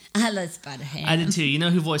 I love Spider-Ham. I did too. You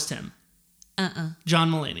know who voiced him? John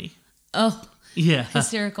Mulaney. Oh. Yeah.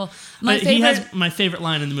 Hysterical. He has my favorite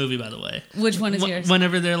line in the movie, by the way. Which one is yours?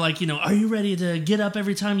 Whenever they're like, you know, are you ready to get up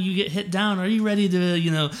every time you get hit down? Are you ready to,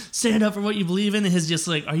 you know, stand up for what you believe in? And he's just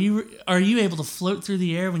like, are you able to float through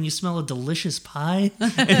the air when you smell a delicious pie?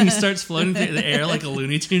 And he starts floating through the air like a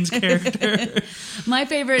Looney Tunes character. My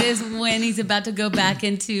favorite is when he's about to go back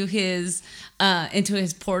into his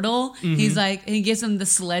portal. He's like, he gives him the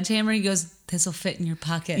sledgehammer. He goes, this will fit in your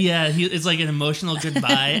pocket. Yeah, it's like an emotional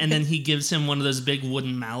goodbye, and then he gives him one of those big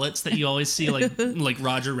wooden mallets that you always see, like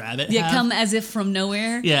Roger Rabbit. Yeah, come as if from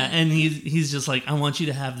nowhere. Yeah, and he's just like, I want you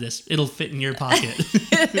to have this. It'll fit in your pocket.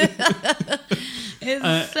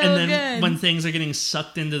 It's so and then good. when things are getting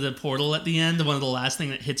sucked into the portal at the end, one of the last thing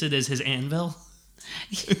that hits it is his anvil.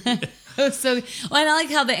 So, well, and I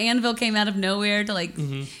like how the anvil came out of nowhere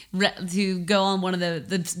to to go on one of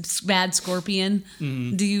the bad scorpion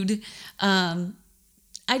dude. I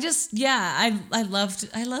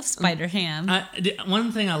love Spider-Ham.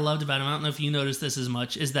 One thing I loved about him, I don't know if you noticed this as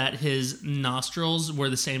much, is that his nostrils were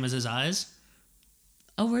the same as his eyes.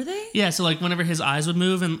 Oh, were they? Yeah, so like whenever his eyes would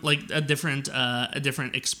move and like a different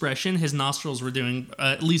expression, his nostrils were doing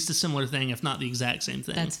at least a similar thing, if not the exact same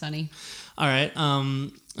thing. That's funny. All right,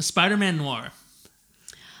 Spider-Man Noir.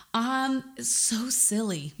 So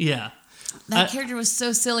silly. Yeah. That character was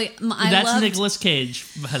so silly. That's Nicolas Cage,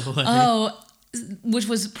 by the way. Oh, which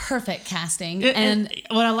was perfect casting. And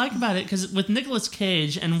what I like about it, because with Nicolas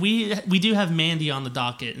Cage, and we do have Mandy on the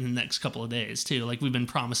docket in the next couple of days too. Like we've been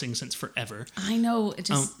promising since forever. I know,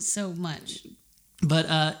 just so much.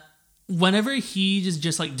 But whenever he is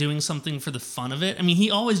just like doing something for the fun of it, I mean, he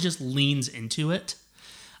always just leans into it.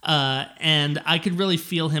 And I could really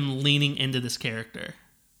feel him leaning into this character.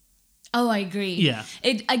 Oh, I agree. Yeah.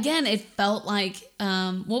 It felt like,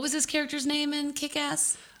 what was his character's name in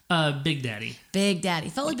Kick-Ass? Big Daddy. Big Daddy.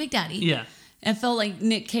 Felt like Big Daddy. Yeah. It felt like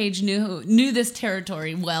Nick Cage knew this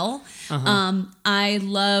territory well. I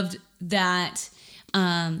loved that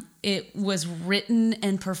it was written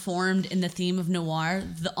and performed in the theme of noir.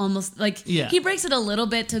 He breaks it a little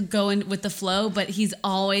bit to go in with the flow, but he's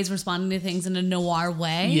always responding to things in a noir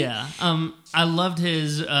way. Yeah. I loved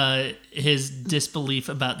his disbelief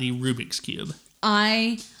about the Rubik's Cube.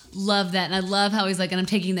 I love that, and I love how he's like, and I'm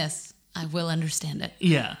taking this. I will understand it.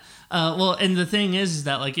 Yeah. Well, and the thing is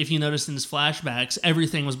that, like, if you noticed in his flashbacks,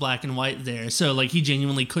 everything was black and white there. So, like, he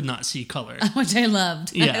genuinely could not see color. Which I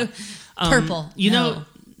loved. Yeah. Purple. You know,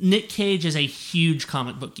 Nick Cage is a huge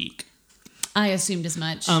comic book geek. I assumed as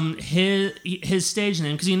much. His stage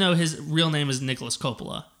name, because you know his real name is Nicholas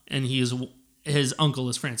Coppola, and his uncle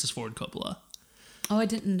is Francis Ford Coppola. Oh, I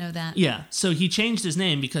didn't know that. Yeah, so he changed his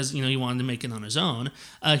name because, you know, he wanted to make it on his own.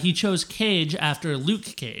 He chose Cage after Luke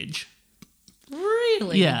Cage.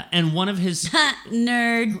 Really? Yeah, and one of his...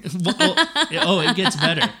 Nerd. It gets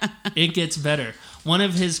better. It gets better. One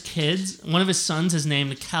of his sons is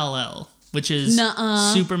named Kal-El, which is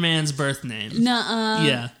Superman's birth name. Nuh-uh.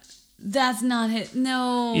 Yeah. That's not it.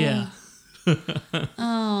 No. Yeah.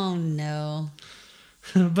 Oh, no.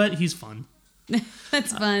 But he's fun.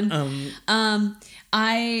 That's fun.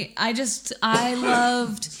 I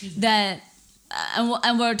loved that,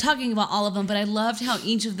 and we're talking about all of them, but I loved how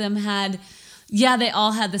each of them had, they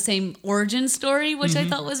all had the same origin story, which I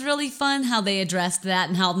thought was really fun, how they addressed that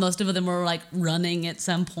and how most of them were like running at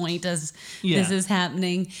some point as this is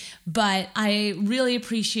happening. But I really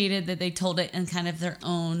appreciated that they told it in kind of their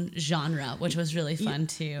own genre, which was really fun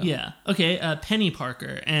too. Yeah. Okay. Penny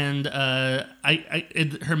Parker and her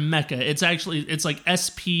mecha. It's like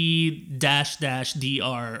SP-DR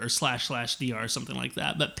or //DR, something like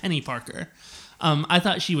that. But Penny Parker. I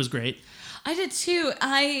thought she was great. I did too.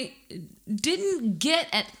 I didn't get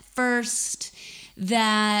at first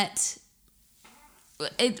that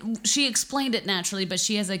she explained it naturally, but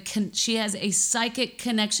she has a psychic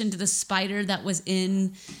connection to the spider that was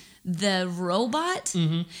in the robot.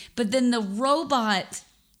 Mm-hmm. But then the robot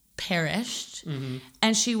perished,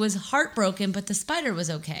 and she was heartbroken, but the spider was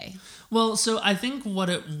okay. Well, so I think what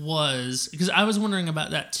it was, because I was wondering about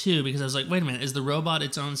that too, because I was like, wait a minute, is the robot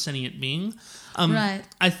its own sentient being? Right.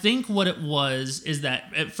 I think what it was is that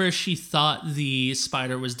at first she thought the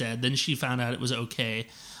spider was dead, then she found out it was okay,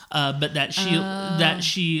 but that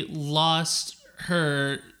she lost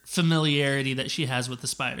her familiarity that she has with the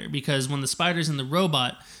spider, because when the spider's in the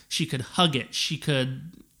robot, she could hug it, she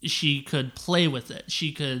could play with it,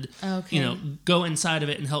 she could go inside of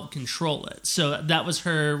it and help control it. So that was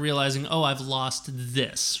her realizing, oh, I've lost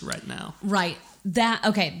this right now. Right.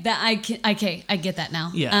 I get that now.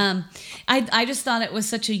 Yeah. I just thought it was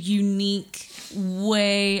such a unique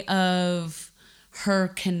way of her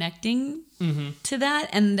connecting to that,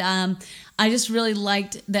 and I just really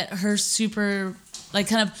liked that her super, like,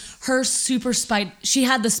 kind of her super she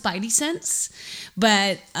had the spidey sense,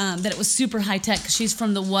 but that it was super high tech, because she's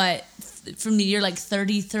from the year like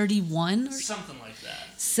 3031 or something like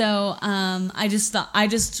that. So I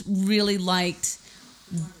just really liked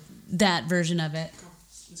that version of it.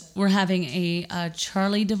 We're having a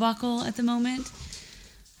Charlie debacle at the moment.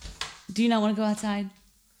 Do you not want to go outside?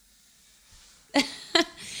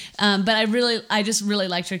 But I just really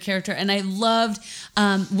liked her character, and I loved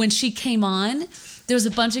when she came on. There was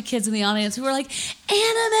a bunch of kids in the audience who were like,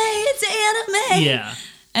 "Anime, it's anime!" Yeah,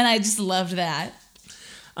 and I just loved that.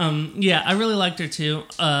 Yeah, I really liked her too.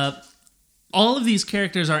 All of these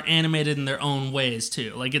characters are animated in their own ways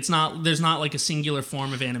too. Like there's not like a singular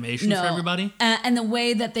form of animation for everybody. And the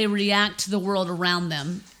way that they react to the world around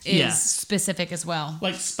them is specific as well.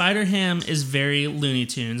 Like Spider-Ham is very Looney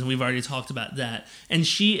Tunes, and we've already talked about that. And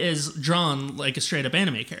she is drawn like a straight up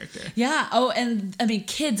anime character. Yeah. Oh, and I mean,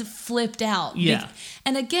 kids flipped out. Yeah.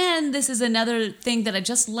 And again, this is another thing that I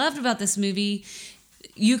just loved about this movie.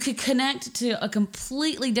 You could connect to a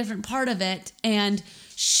completely different part of it, and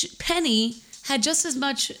Penny had just as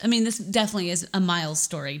much. I mean, this definitely is a Miles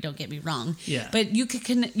story. Don't get me wrong. Yeah. But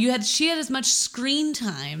she had as much screen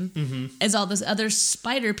time as all those other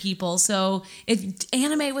spider people. So if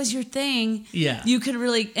anime was your thing, you could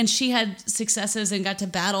really. And she had successes and got to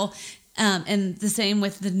battle. And the same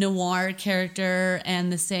with the noir character,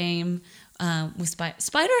 and the same with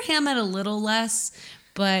Spider-Ham had a little less,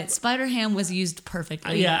 but Spider-Ham was used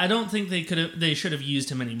perfectly. Yeah, I don't think they should have used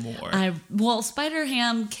him anymore.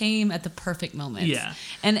 Spider-Ham came at the perfect moment. Yeah.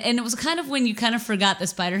 And it was kind of when you kind of forgot that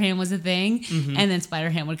Spider-Ham was a thing, and then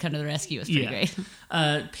Spider-Ham would come to the rescue. It was pretty great.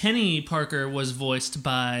 Penny Parker was voiced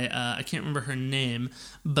by, I can't remember her name,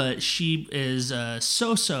 but she is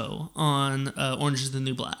So-So on Orange is the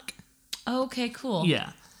New Black. Okay, cool.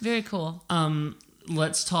 Yeah. Very cool.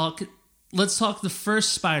 Let's talk the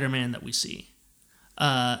first Spider-Man that we see.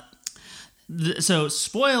 So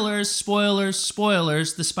spoilers,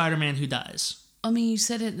 the Spider-Man who dies. I mean, you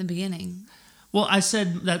said it in the beginning. Well, I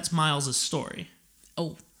said that's Miles' story.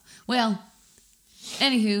 Oh, well,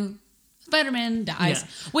 anywho, Spider-Man dies,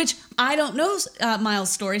 which I don't know Miles'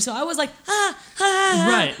 story, so I was like,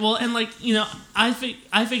 Right. Well, and I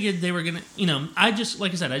figured they were gonna, I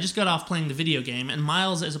just got off playing the video game, and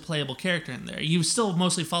Miles is a playable character in there. You still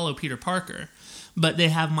mostly follow Peter Parker, but they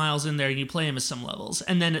have Miles in there, and you play him at some levels.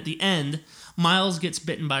 And then at the end, Miles gets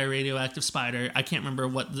bitten by a radioactive spider. I can't remember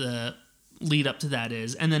what the lead up to that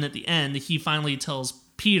is. And then at the end, he finally tells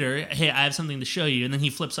Peter, hey, I have something to show you. And then he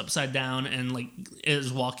flips upside down and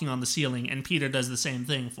is walking on the ceiling, and Peter does the same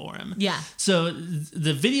thing for him. Yeah. So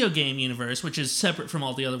the video game universe, which is separate from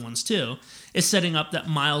all the other ones too, is setting up that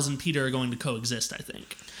Miles and Peter are going to coexist, I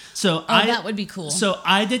think. So that would be cool. So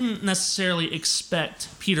I didn't necessarily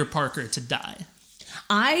expect Peter Parker to die.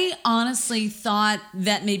 I honestly thought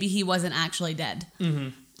that maybe he wasn't actually dead. Mm-hmm.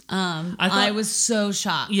 I was so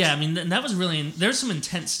shocked. Yeah, I mean, that was really... There's some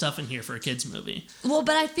intense stuff in here for a kid's movie. Well,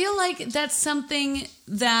 but I feel like that's something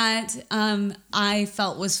that I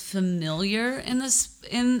felt was familiar in this.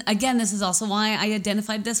 Again, this is also why I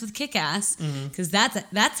identified this with Kick-Ass, because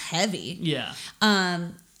that's heavy. Yeah.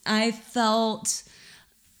 I felt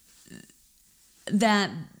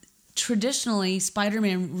that traditionally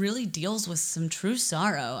Spider-Man really deals with some true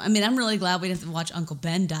sorrow. I mean, I'm really glad we didn't have to watch Uncle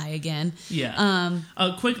Ben die again. Yeah.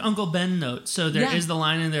 A quick Uncle Ben note. So there is the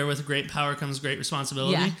line in there with great power comes great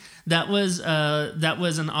responsibility. Yeah. That was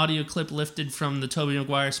an audio clip lifted from the Tobey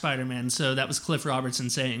Maguire Spider-Man. So that was Cliff Robertson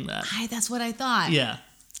saying that. That's what I thought. Yeah.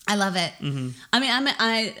 I love it. Mm-hmm. I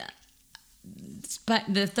mean, but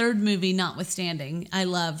the third movie notwithstanding, I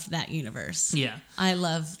love that universe. Yeah. I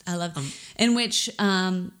love in which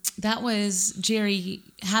that was Jerry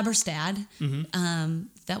Haberstad. Mm-hmm.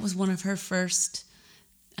 That was one of her first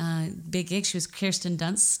big gigs. She was Kirsten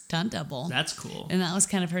Dunst's stunt double. That's cool. And that was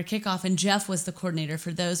kind of her kickoff. And Jeff was the coordinator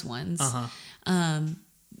for those ones. Uh-huh.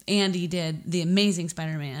 Andy did The Amazing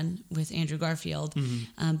Spider-Man with Andrew Garfield.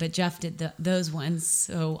 Mm-hmm. But Jeff did those ones.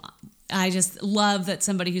 So I just love that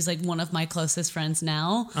somebody who's like one of my closest friends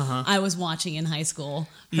now, I was watching in high school,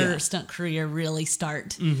 her stunt career really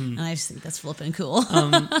start. Mm-hmm. And I just think that's flipping cool.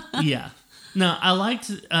 Yeah. No, I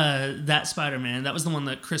liked that Spider-Man. That was the one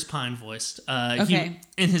that Chris Pine voiced. Okay.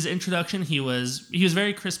 In his introduction, he was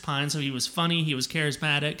very Chris Pine, so he was funny, he was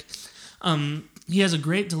charismatic. He has a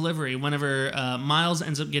great delivery whenever Miles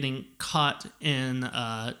ends up getting caught in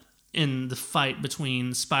the fight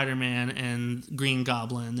between Spider-Man and Green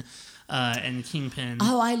Goblin. And Kingpin.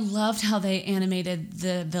 Oh, I loved how they animated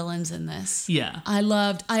the villains in this. Yeah. I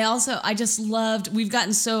just loved, we've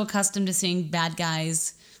gotten so accustomed to seeing bad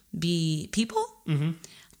guys be people. Mm-hmm.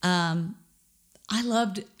 I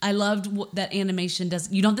loved what that animation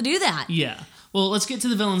does. You don't have to do that. Yeah. Well, let's get to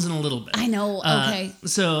the villains in a little bit. I know. Okay.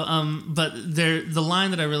 But the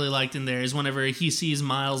line that I really liked in there is whenever he sees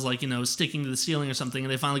Miles, sticking to the ceiling or something,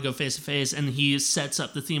 and they finally go face to face, and he sets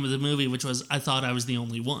up the theme of the movie, which was, I thought I was the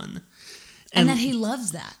only one. And that he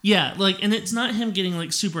loves that. Yeah. And it's not him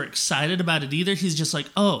getting, super excited about it either. He's just like,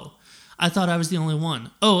 oh, I thought I was the only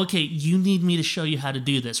one. Oh, okay, you need me to show you how to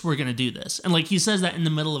do this. We're going to do this. And, he says that in the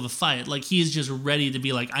middle of a fight. He's just ready to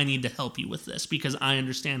be I need to help you with this because I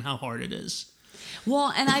understand how hard it is.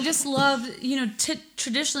 Well, and I just love,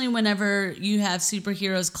 traditionally whenever you have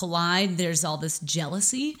superheroes collide, there's all this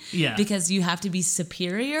jealousy. Yeah. Because you have to be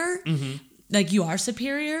superior. Mm-hmm. You are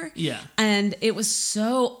superior. Yeah. And it was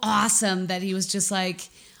so awesome that he was just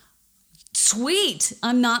sweet,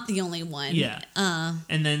 I'm not the only one. Yeah.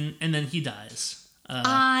 And then he dies.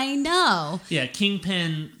 I know. Yeah,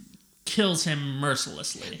 Kingpin kills him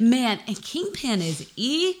mercilessly. Man, and Kingpin is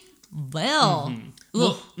evil. Mm-hmm.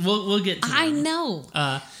 We'll get to that. I know.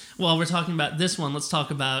 While we're talking about this one, let's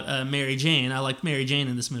talk about Mary Jane. I liked Mary Jane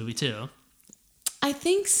in this movie too. I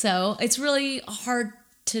think so. It's really hard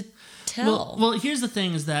to tell. Well, here's the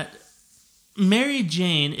thing: is that Mary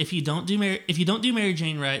Jane, if you don't do Mary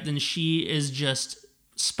Jane right, then she is just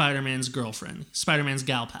Spider-Man's girlfriend, Spider-Man's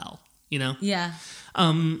gal pal. you know? Yeah.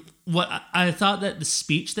 What I thought that the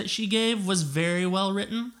speech that she gave was very well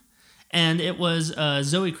written, and it was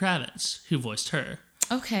Zoe Kravitz who voiced her.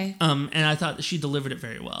 Okay. And I thought that she delivered it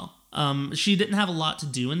very well. She didn't have a lot to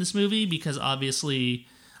do in this movie because obviously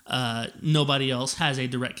nobody else has a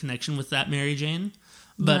direct connection with that Mary Jane.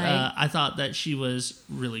 But Right. I thought that she was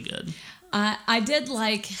really good. I did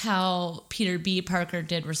like how Peter B. Parker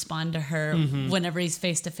did respond to her whenever he's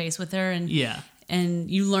face to face with her, and Yeah.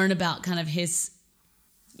 and you learn about kind of his.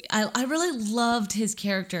 I really loved his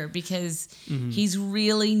character because he's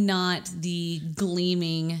really not the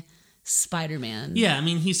gleaming Spider-Man. Yeah, I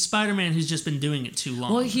mean, he's Spider-Man who's just been doing it too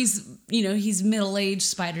long. Well, he's middle-aged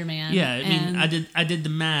Spider-Man. Yeah, I mean, and I did the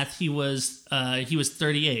math. He was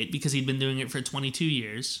 38 because he'd been doing it for 22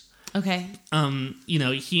 years. Okay.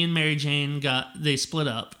 He and Mary Jane they split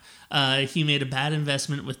up. He made a bad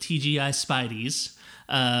investment with TGI Spideys.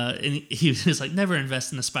 And he was like, never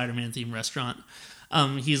invest in a Spider-Man themed restaurant.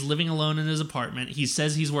 He's living alone in his apartment. He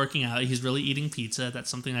says he's working out. He's really eating pizza. That's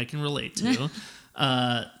something I can relate to.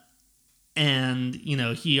 And,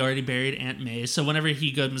 he already buried Aunt May. So whenever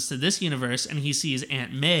he goes to this universe and he sees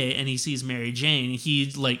Aunt May and he sees Mary Jane,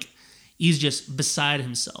 he's just beside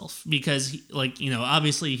himself because,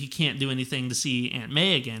 obviously he can't do anything to see Aunt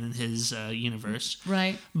May again in his universe.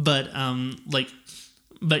 Right. But,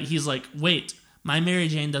 but he's like, wait, my Mary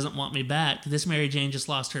Jane doesn't want me back. This Mary Jane just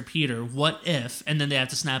lost her Peter. What if? And then they have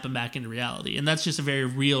to snap him back into reality. And that's just a very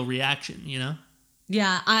real reaction,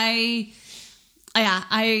 Yeah, I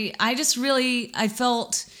just really, I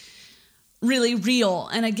felt really real.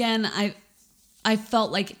 And again, I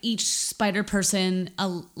felt like each spider person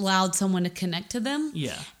allowed someone to connect to them.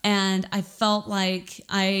 Yeah. And I felt like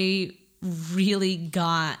I really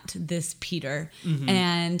got this Peter. Mm-hmm.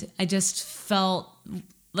 And I just felt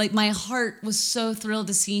like my heart was so thrilled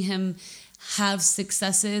to see him have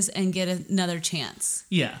successes and get another chance.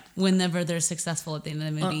 Yeah. Whenever they're successful at the end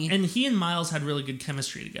of the movie. And he and Miles had really good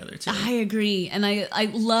chemistry together, too. I agree. And I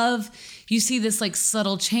love, you see this like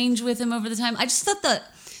subtle change with him over the time. I just thought that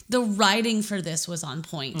the writing for this was on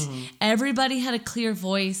point. Mm-hmm. Everybody had a clear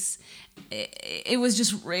voice. It was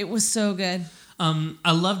so good.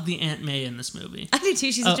 I loved the Aunt May in this movie. I did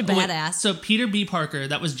too. She's such a badass. So Peter B. Parker,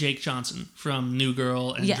 that was Jake Johnson from New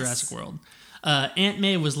Girl and Jurassic World. Aunt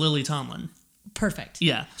May was Lily Tomlin. Perfect.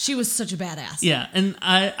 Yeah. She was such a badass. Yeah, and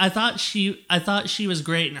I thought she was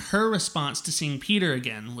great, and her response to seeing Peter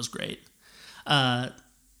again was great.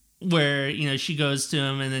 Where, she goes to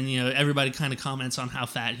him and then, everybody kind of comments on how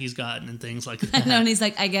fat he's gotten and things like that. I know, and he's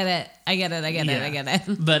like, I get it.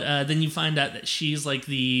 But then you find out that she's like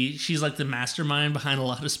the mastermind behind a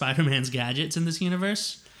lot of Spider-Man's gadgets in this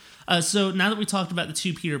universe. So now that we talked about the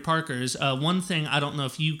two Peter Parkers, one thing, I don't know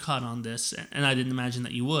if you caught on this, and I didn't imagine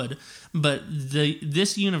that you would, but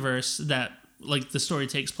this universe that the story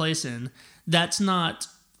takes place in, that's not...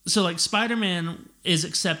 So, Spider-Man is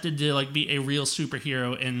accepted to, be a real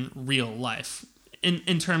superhero in real life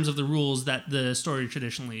in terms of the rules that the story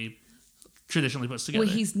traditionally puts together.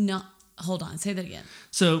 Well, he's not... Hold on, say that again.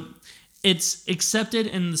 So, it's accepted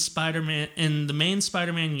in the main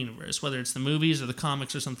Spider-Man universe, whether it's the movies or the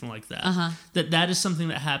comics or something like that, that is something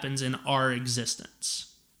that happens in our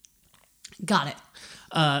existence. Got it.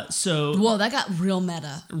 Whoa, that got real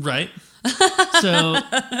meta. Right? So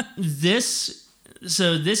this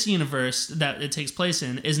universe that it takes place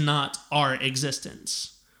in is not our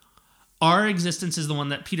existence. Our existence is the one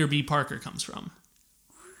that Peter B. Parker comes from.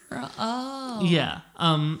 Oh. Yeah.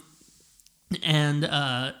 And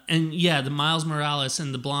the Miles Morales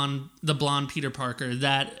and the blonde Peter Parker,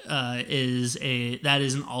 that is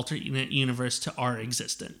an alternate universe to our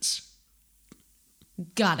existence.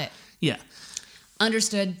 Got it. Yeah.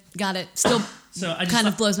 Understood. Got it. Still so I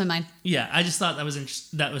just blows my mind. Yeah, I just thought that was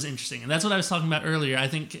interesting. And that's what I was talking about earlier. I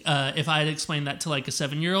think if I had explained that to a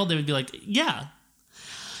 7-year-old, they would be like, yeah.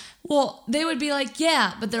 Well, they would be like,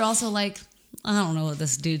 yeah, but they're also like, I don't know what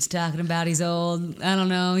this dude's talking about. He's old. I don't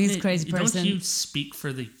know. He's a crazy person. Don't you speak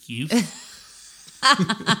for the youth?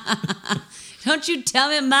 Don't you tell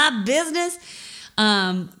me my business.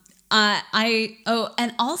 And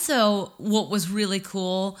also what was really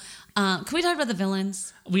cool, can we talk about the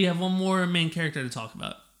villains? We have one more main character to talk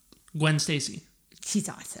about. Gwen Stacy. She's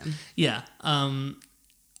awesome. Yeah.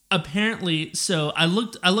 Apparently, so I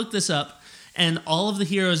looked this up, and all of the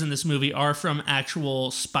heroes in this movie are from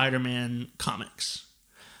actual Spider-Man comics.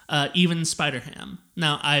 Even Spider-Ham.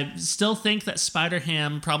 Now, I still think that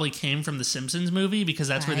Spider-Ham probably came from the Simpsons movie because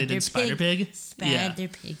that's where they did Spider-Pig.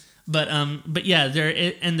 Spider-Pig. But yeah, there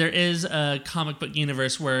is a comic book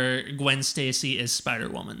universe where Gwen Stacy is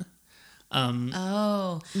Spider-Woman.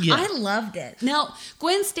 Yeah. I loved it. Now,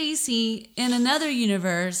 Gwen Stacy in another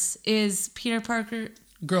universe is Peter Parker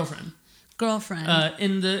Girlfriend.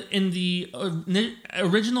 In the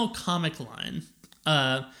original comic line,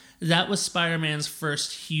 that was Spider-Man's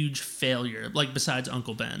first huge failure, like besides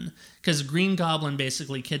Uncle Ben, because Green Goblin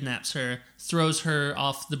basically kidnaps her, throws her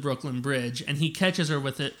off the Brooklyn Bridge, and he catches her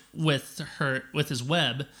with his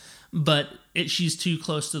web, but she's too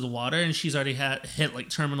close to the water, and she's already hit like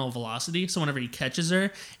terminal velocity. So whenever he catches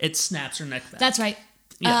her, it snaps her neck back. That's right.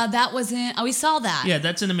 Yeah. That was in. Oh, we saw that. Yeah,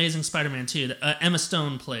 that's an Amazing Spider-Man too. Emma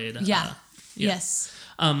Stone played. Yeah. Yeah. Yes.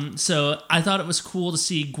 So I thought it was cool to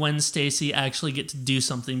see Gwen Stacy actually get to do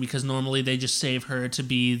something, because normally they just save her to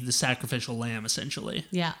be the sacrificial lamb, essentially.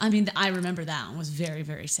 Yeah. I mean, I remember that one was very,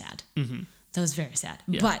 very sad. Mm-hmm. That was very sad.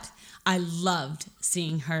 Yeah. But I loved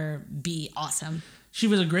seeing her be awesome. She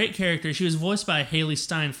was a great character. She was voiced by Haley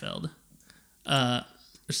Steinfeld.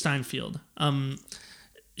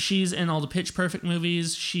 She's in all the Pitch Perfect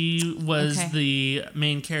movies. She was the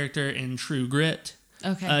main character in True Grit.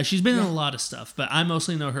 Okay. She's been in a lot of stuff, but I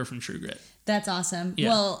mostly know her from True Grit. That's awesome. Yeah.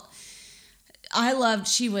 Well, I loved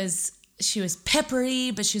she was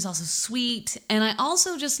peppery, but she was also sweet, and I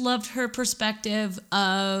also just loved her perspective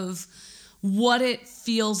of what it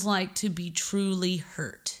feels like to be truly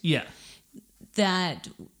hurt. Yeah. That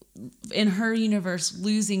in her universe,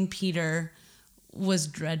 losing Peter was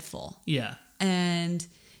dreadful. Yeah. And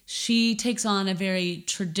she takes on a very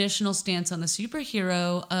traditional stance on the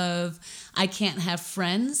superhero of, I can't have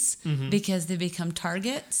friends because they become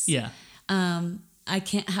targets. Yeah. I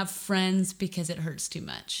can't have friends because it hurts too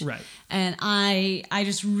much. Right. And I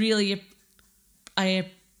just really, I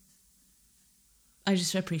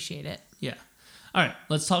just appreciate it. Yeah. All right,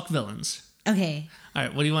 let's talk villains. Okay. All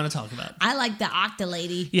right, what do you want to talk about? I like the Octa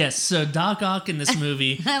lady. Yes, so Doc Ock in this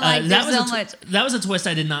movie. I like that so much. That was a twist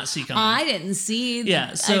I did not see coming. I didn't see.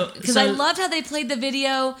 Yeah, because I loved how they played the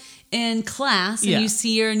video in class, and you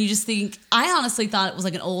see her, and you just think. I honestly thought it was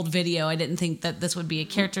like an old video. I didn't think that this would be a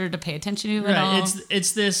character to pay attention to at all.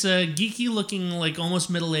 It's this geeky looking, like almost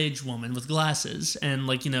middle-aged woman with glasses and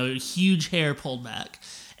like huge hair pulled back.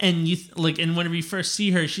 And and whenever you first see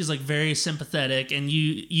her, she's like very sympathetic, and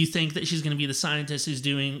you think that she's going to be the scientist who's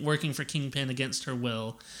working for Kingpin against her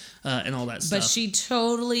will, and all that stuff. But she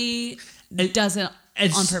totally does it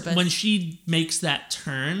on purpose. When she makes that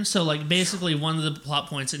turn, so like basically one of the plot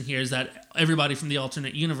points in here is that everybody from the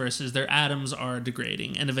alternate universes, their atoms are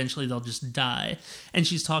degrading, and eventually they'll just die. And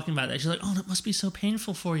she's talking about that. She's like, "Oh, it must be so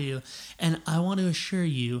painful for you," and I want to assure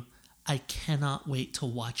you, I cannot wait to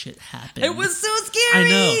watch it happen. It was so scary. I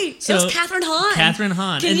know. So, it was Catherine Hahn. Catherine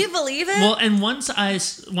Hahn. Can you believe it? Well, and once I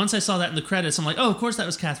saw that in the credits, I'm like, oh, of course that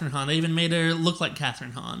was Catherine Hahn. They even made her look like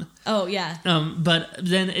Catherine Hahn. Oh, yeah. But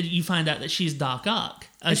then you find out that she's Doc Ock.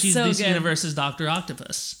 She's so DC good. Universe's Dr.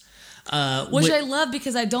 Octopus. Which I love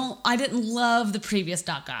because I didn't love the previous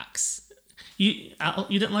Doc Ocks. You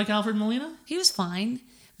didn't like Alfred Molina? He was fine.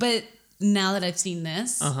 But now that I've seen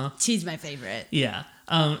this, she's my favorite. Yeah.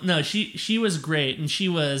 No, she was great, and she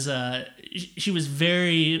was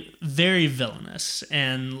very, very villainous,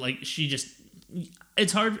 and like she just.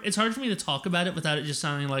 It's hard for me to talk about it without it just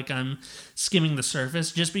sounding like I'm skimming the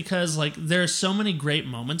surface, just because like there are so many great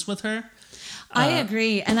moments with her. I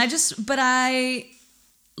agree, and I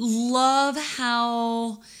love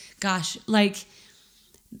how, like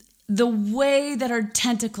the way that her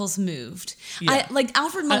tentacles moved. Yeah.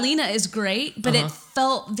 Alfred Molina is great, but it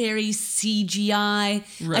felt very CGI.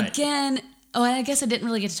 Right. Again, and I guess I didn't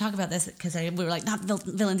really get to talk about this because we were like, not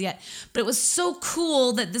villains yet. But it was so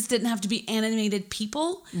cool that this didn't have to be animated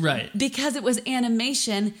people. Right. Because it was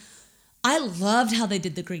animation. I loved how they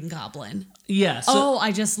did the Green Goblin. Yeah.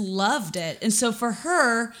 I just loved it. And so for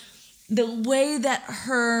her, the way that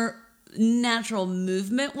her natural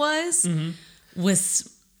movement was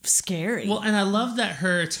scary. Well, and I love that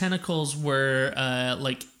her tentacles were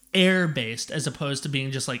like air based as opposed to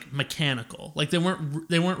being just like mechanical. Like they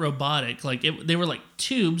weren't robotic. Like they were like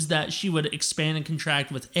tubes that she would expand and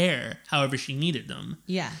contract with air however she needed them.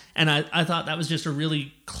 Yeah. And I thought that was just a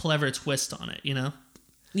really clever twist on it,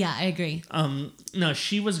 Yeah, I agree. No,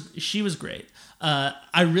 she was great.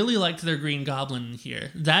 I really liked their Green Goblin here.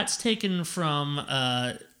 That's taken from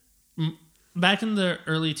back in the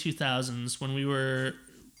early 2000s when we were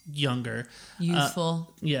younger.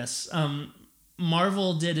 Youthful. Yes.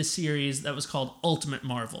 Marvel did a series that was called Ultimate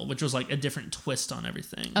Marvel, which was like a different twist on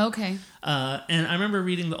everything. Okay. And I remember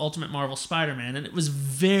reading the Ultimate Marvel Spider-Man, and it was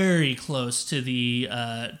very close to the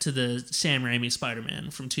Sam Raimi Spider-Man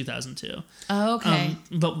from 2002. Oh, okay.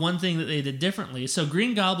 But one thing that they did differently, so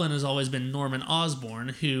Green Goblin has always been Norman Osborn,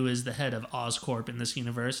 who is the head of Oscorp in this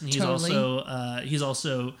universe, and he's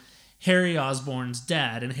also Harry Osborn's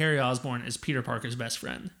dad, and Harry Osborn is Peter Parker's best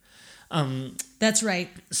friend. That's right.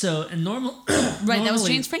 So, and right, that was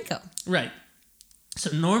James Franco. Right.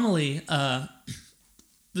 So normally,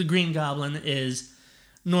 the Green Goblin is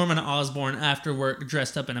Norman Osborn after work,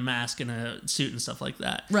 dressed up in a mask and a suit and stuff like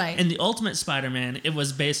that. Right. And the Ultimate Spider-Man, it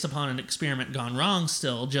was based upon an experiment gone wrong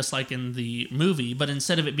still, just like in the movie, but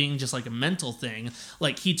instead of it being just like a mental thing,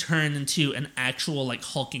 like he turned into an actual like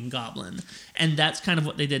hulking goblin. And that's kind of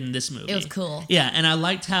what they did in this movie. It was cool. Yeah, and I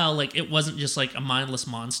liked how like it wasn't just like a mindless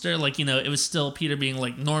monster. Like, you know, it was still Peter being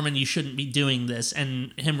like, Norman, you shouldn't be doing this,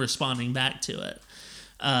 and him responding back to it.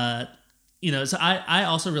 You know, so I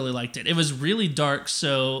also really liked it. It was really dark,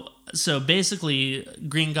 so basically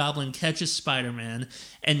Green Goblin catches Spider-Man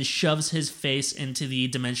and shoves his face into the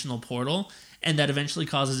dimensional portal, and that eventually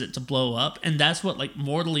causes it to blow up, and that's what like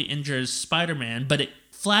mortally injures Spider-Man, but it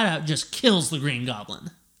flat out just kills the Green Goblin.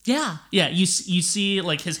 Yeah. Yeah, you see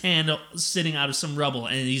like his hand sitting out of some rubble,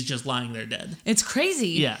 and he's just lying there dead. It's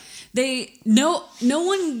crazy. Yeah. No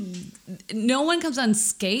one comes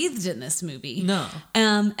unscathed in this movie. No.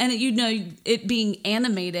 And it being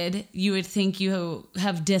animated, you would think you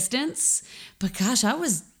have distance, but gosh, I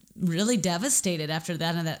was really devastated after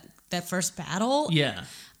that first battle. Yeah.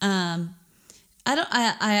 I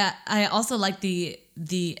also like the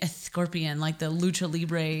scorpion, like the Lucha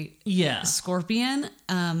Libre scorpion.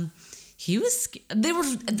 The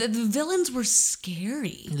villains were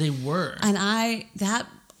scary. They were. And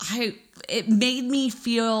it made me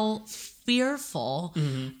feel fearful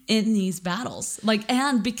in these battles. Like,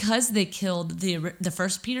 and because they killed the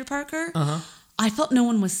first Peter Parker, I felt no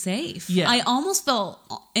one was safe. Yeah. I almost felt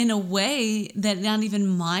in a way that not even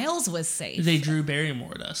Miles was safe. They Drew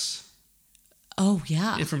Barrymore'd us. Oh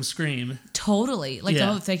yeah. From Scream. Totally. Like,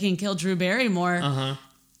 if they can kill Drew Barrymore,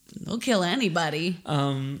 they'll kill anybody.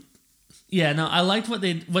 Yeah, no, I liked what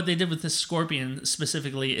they did with this Scorpion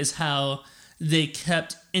specifically is how they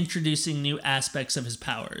kept introducing new aspects of his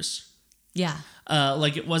powers. Yeah.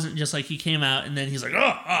 Like it wasn't just like he came out and then he's like,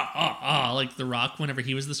 like The Rock whenever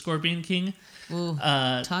he was the Scorpion King. Ooh,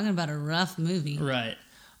 talking about a rough movie. Right.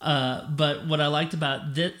 But what I liked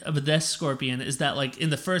about this Scorpion is that like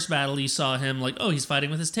in the first battle you saw him like, he's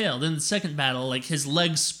fighting with his tail. Then the second battle, like his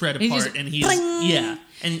legs spread apart and he's bling!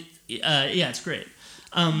 It's great.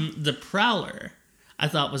 The Prowler I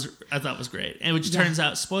thought was great, and which turns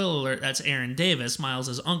out, spoiler alert, that's Aaron Davis,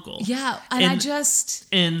 Miles' uncle. Yeah, and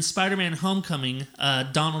in Spider-Man: Homecoming,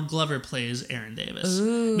 Donald Glover plays Aaron Davis.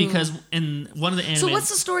 Ooh. Because in one of the animated. So what's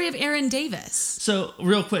the story of Aaron Davis? So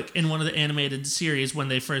real quick, in one of the animated series when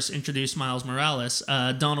they first introduced Miles Morales,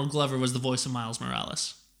 Donald Glover was the voice of Miles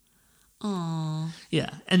Morales. Aww. Yeah,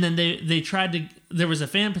 and then they tried to. There was a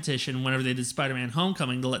fan petition whenever they did Spider-Man: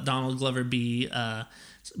 Homecoming to let Donald Glover be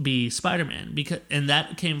Spider-Man, and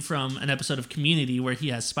that came from an episode of Community where he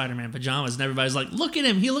has Spider-Man pajamas and everybody's like, look at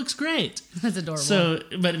him, he looks great. That's adorable. So,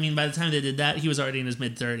 but I mean, by the time they did that, he was already in his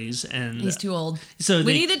mid-30s and he's too old. So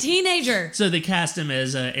we need a teenager. So they cast him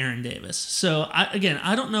as Aaron Davis. So I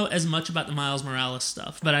don't know as much about the Miles Morales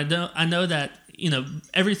stuff, but I know that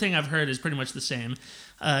everything I've heard is pretty much the same.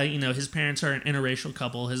 His parents are an interracial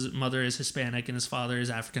couple. His mother is Hispanic and his father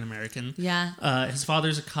is African American. Yeah. His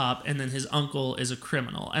father's a cop, and then his uncle is a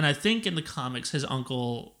criminal. And I think in the comics, his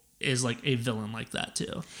uncle is like a villain like that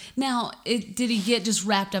too. Now, did he get just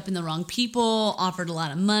wrapped up in the wrong people? Offered a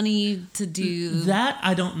lot of money to do that?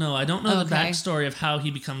 I don't know. I don't know the backstory of how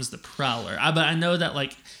he becomes the Prowler. But I know that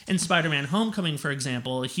like in Spider-Man: Homecoming, for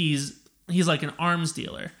example, he's like an arms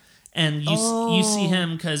dealer, and you see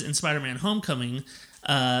him because in Spider-Man: Homecoming.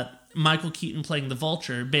 Michael Keaton playing the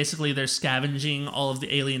Vulture. Basically, they're scavenging all of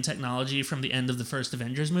the alien technology from the end of the first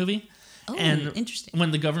Avengers movie. Oh, and interesting.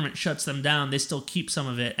 When the government shuts them down, they still keep some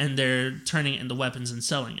of it, and they're turning it into weapons and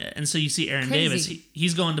selling it. And so you see Aaron Davis.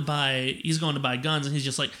 He's going to buy guns, and he's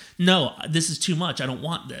just like, "No, this is too much. I don't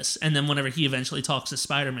want this." And then whenever he eventually talks to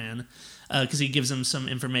Spider-Man, because he gives him some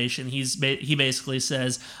information, he basically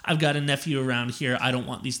says, "I've got a nephew around here. I don't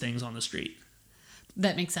want these things on the street."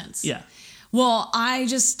 That makes sense. Yeah. Well,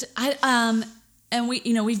 and we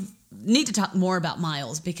need to talk more about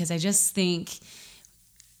Miles because I just think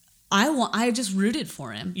I just rooted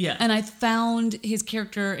for him. Yeah. And I found his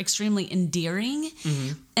character extremely endearing.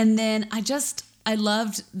 Mm-hmm. And then I just I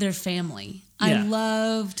loved their family. Yeah. I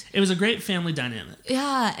loved. It was a great family dynamic.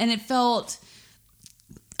 Yeah, and it felt.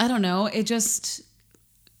 I don't know. It just.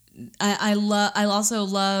 I also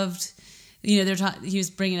loved. You know, he was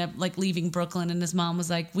bringing up like leaving Brooklyn, and his mom was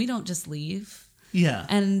like, "We don't just leave." Yeah.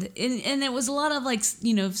 And it was a lot of like,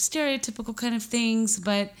 you know, stereotypical kind of things,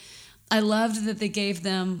 but I loved that they gave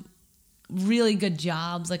them really good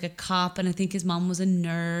jobs, like a cop, and I think his mom was a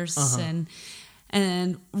nurse,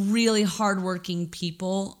 and really hardworking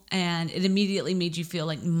people. And it immediately made you feel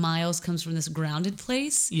like Miles comes from this grounded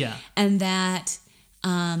place. Yeah. And that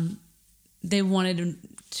they wanted him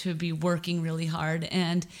to be working really hard.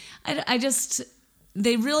 And I just...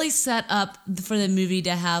 They really set up for the movie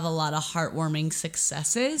to have a lot of heartwarming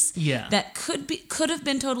successes. Yeah. That could have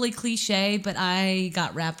been totally cliche, but I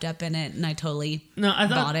got wrapped up in it and I totally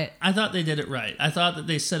bought it. I thought they did it right. I thought that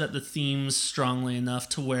they set up the themes strongly enough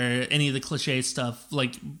to where any of the cliche stuff,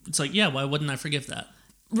 like, it's like, yeah, why wouldn't I forgive that?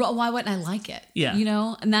 Why wouldn't I like it? Yeah. You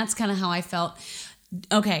know? And that's kind of how I felt.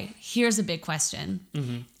 Okay, here's a big question.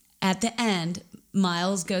 Mm-hmm. At the end,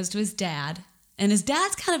 Miles goes to his dad. And his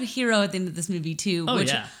dad's kind of a hero at the end of this movie, too,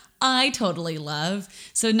 which I totally love.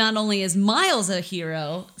 So not only is Miles a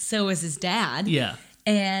hero, so is his dad. Yeah.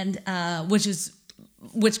 And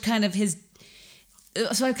which kind of his...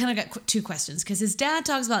 So I've kind of got two questions, because his dad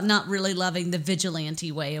talks about not really loving the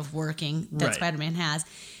vigilante way of working that Spider-Man has.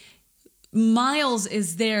 Miles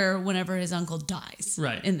is there whenever his uncle dies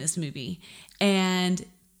in this movie. And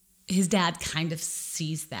his dad kind of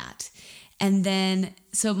sees that. And then,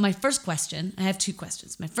 so my first question, I have two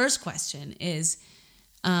questions. My first question is,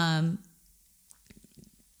 do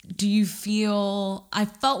you feel, I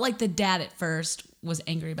felt like the dad at first was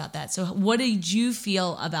angry about that. So what did you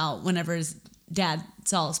feel about whenever his dad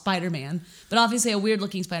saw Spider-Man, but obviously a weird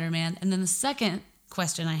looking Spider-Man? And then the second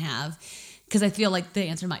question I have, because I feel like the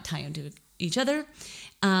answer might tie into each other,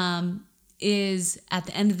 is at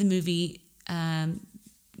the end of the movie,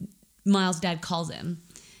 Miles' dad calls him.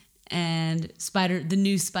 And the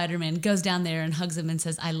new Spider-Man goes down there and hugs him and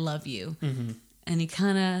says, "I love you." Mm-hmm. And he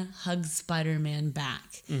kind of hugs Spider-Man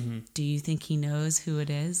back. Mm-hmm. Do you think he knows who it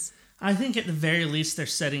is? I think at the very least they're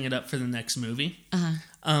setting it up for the next movie.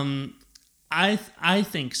 I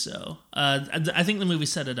think so. I think the movie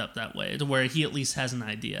set it up that way, to where he at least has an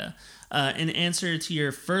idea. In answer to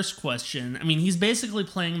your first question, I mean, he's basically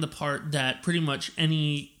playing the part that pretty much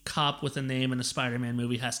any cop with a name in a Spider-Man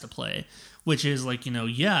movie has to play. Which is like, you know,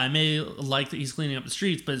 yeah, I may like that he's cleaning up the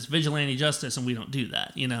streets, but it's vigilante justice and we don't do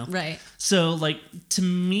that, you know? Right. So, like, to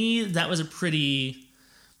me, that was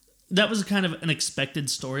kind of an expected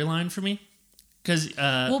storyline for me. Because,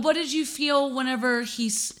 well, what did you feel whenever he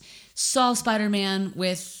saw Spider-Man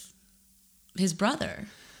with his brother?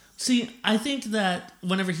 See, I think that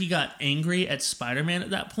whenever he got angry at Spider-Man at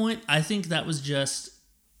that point, I think that was just,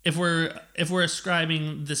 if we're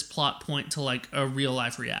ascribing this plot point to, like, a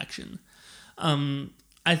real-life reaction,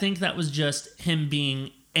 I think that was just him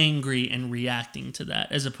being angry and reacting to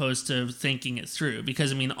that, as opposed to thinking it through.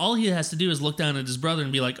 Because I mean, all he has to do is look down at his brother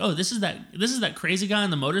and be like, "Oh, this is that crazy guy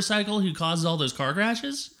on the motorcycle who causes all those car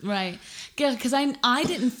crashes." Right. Yeah, because I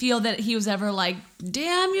didn't feel that he was ever like,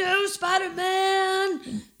 "Damn you,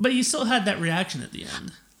 Spider-Man!" But he still had that reaction at the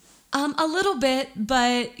end. A little bit,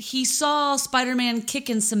 but he saw Spider-Man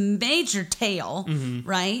kicking some major tail,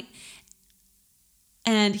 right?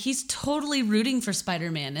 And he's totally rooting for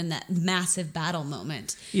Spider-Man in that massive battle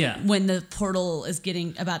moment. Yeah. When the portal is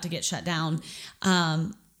about to get shut down.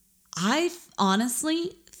 I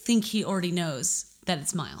honestly think he already knows that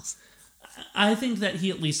it's Miles. I think that he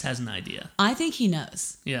at least has an idea. I think he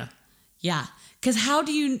knows. Yeah. Yeah. Because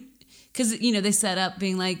you know, they set up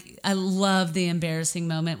being like, I love the embarrassing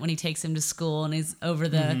moment when he takes him to school and he's over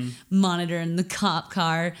the monitor in the cop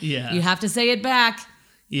car. Yeah. You have to say it back.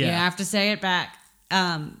 Yeah. You have to say it back.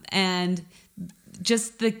 And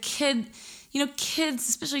just the kids,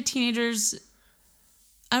 especially teenagers,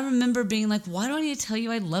 I remember being like, why do I need to tell you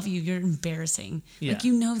I love you? You're embarrassing. Yeah. Like,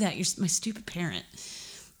 you know that. You're my stupid parent.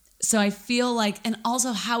 So I feel like, and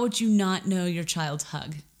also, how would you not know your child's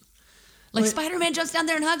hug? Like, Spider-Man jumps down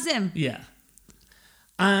there and hugs him. Yeah.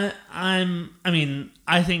 I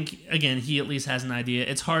think, again, he at least has an idea.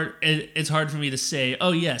 It's hard for me to say,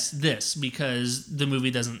 oh, yes, this, because the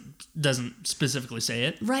movie doesn't specifically say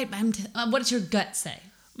it. Right, but what does your gut say?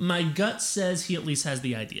 My gut says he at least has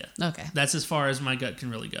the idea. Okay. That's as far as my gut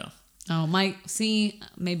can really go. Oh,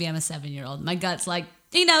 maybe I'm a 7-year-old. My gut's like,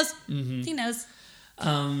 he knows. Mm-hmm. He knows.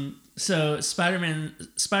 So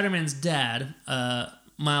Spider-Man's dad,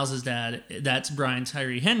 Miles' dad, that's Brian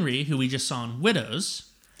Tyree Henry, who we just saw in Widows.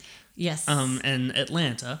 Yes. And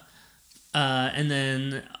Atlanta. And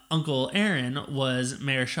then Uncle Aaron was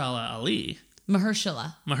Mahershala Ali.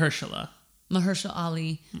 Mahershala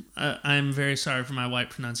Ali. I'm very sorry for my white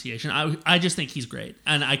pronunciation. I just think he's great,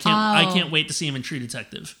 and I can't wait to see him in True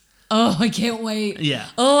Detective. Oh, I can't wait. Yeah.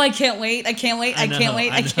 Oh, I can't wait. I can't wait. I can't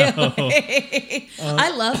wait.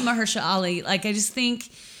 I love Mahershala Ali. Like, I just think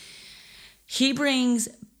he brings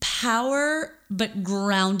power but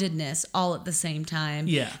groundedness all at the same time.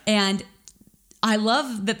 Yeah. And I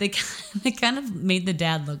love that they kind of made the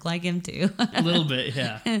dad look like him too. A little bit,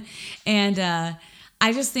 yeah. And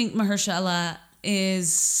I just think Mahershala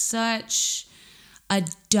is such a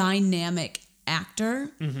dynamic actor.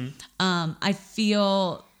 I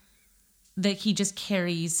feel that he just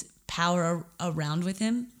carries power around with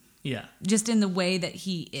him. Yeah. Just in the way that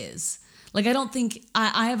he is. Like, I don't think...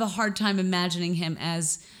 I have a hard time imagining him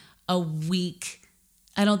as a weak...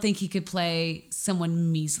 I don't think he could play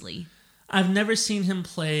someone measly. I've never seen him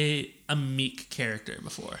play a meek character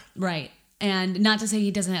before. Right. And not to say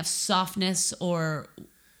he doesn't have softness or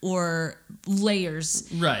layers.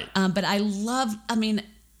 Right. But I love... I mean,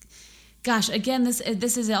 gosh, again, this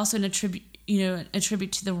is also a tribute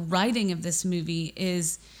to the writing of this movie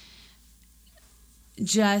is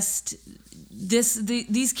just...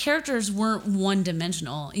 These characters weren't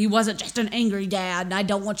one-dimensional. He wasn't just an angry dad, and I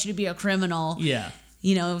don't want you to be a criminal. Yeah.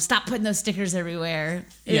 Stop putting those stickers everywhere.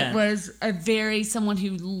 Yeah. It was someone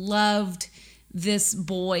who loved this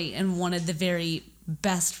boy and wanted the very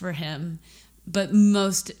best for him. But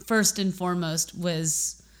first and foremost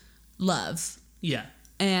was love. Yeah.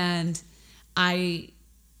 And I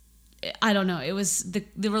don't know. It was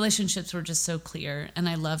the relationships were just so clear, and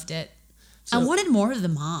I loved it. So, I wanted more of the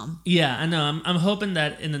mom. Yeah, I know. I'm hoping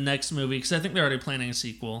that in the next movie, because I think they're already planning a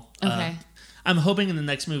sequel. Okay. I'm hoping in the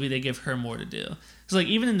next movie they give her more to do. Because like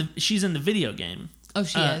even she's in the video game. Oh,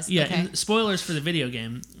 she is. Yeah. Okay. And spoilers for the video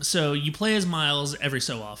game. So you play as Miles every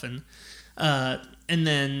so often, and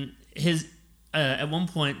then at one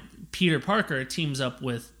point Peter Parker teams up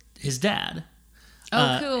with his dad.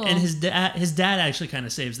 Oh, cool. And his dad actually kind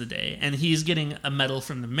of saves the day, and he's getting a medal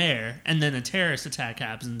from the mayor, and then a terrorist attack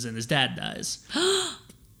happens, and his dad dies.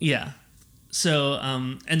 Yeah. So,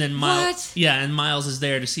 and then Miles, and Miles is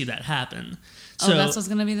there to see that happen. So, that's what's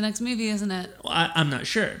going to be the next movie, isn't it? I'm not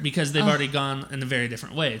sure, because they've already gone in a very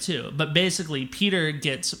different way too. But basically, Peter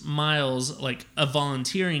gets Miles like a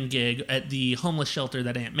volunteering gig at the homeless shelter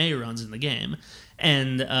that Aunt May runs in the game.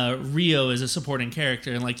 And Rio is a supporting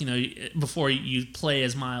character, and before you play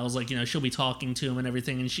as Miles, she'll be talking to him and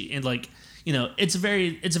everything, and it's a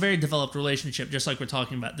very developed relationship, just like we're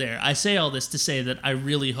talking about there. I say all this to say that I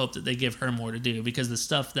really hope that they give her more to do, because the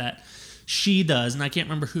stuff that she does, and I can't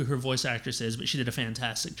remember who her voice actress is, but she did a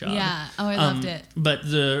fantastic job. Yeah, I loved it. But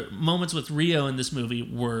the moments with Rio in this movie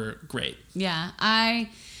were great. Yeah, I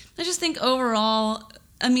just think overall,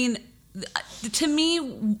 I mean, to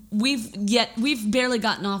me, we've barely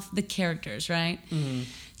gotten off the characters, right? Mm-hmm.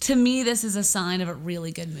 To me, this is a sign of a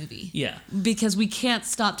really good movie. Yeah. Because we can't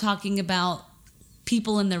stop talking about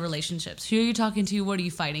people and their relationships. Who are you talking to? What are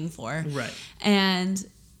you fighting for? Right. And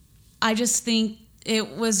I just think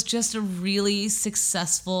it was just a really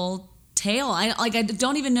successful tale. I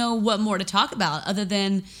don't even know what more to talk about other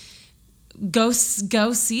than go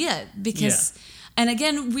see it, because... Yeah. And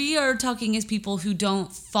again, we are talking as people who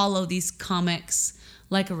don't follow these comics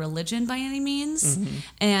like a religion by any means.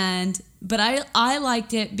 Mm-hmm. But I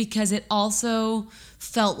liked it because it also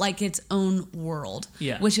felt like its own world.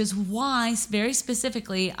 Yeah. Which is why, very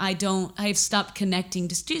specifically, I've stopped connecting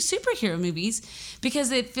to superhero movies,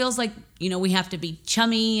 because it feels like, we have to be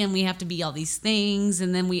chummy and we have to be all these things,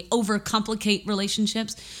 and then we overcomplicate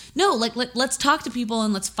relationships. No, let's talk to people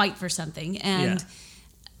and let's fight for something. And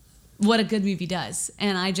what a good movie does.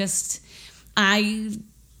 And I just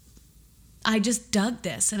dug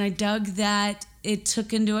this, and I dug that it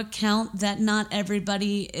took into account that not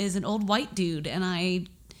everybody is an old white dude, and I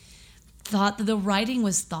thought that the writing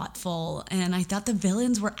was thoughtful, and I thought the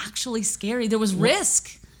villains were actually scary. There was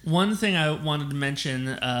risk. One thing I wanted to mention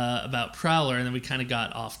about Prowler, and then we kind of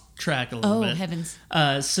got off track a little bit. Oh, heavens.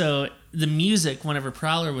 So the music, whenever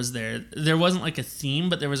Prowler was there wasn't like a theme,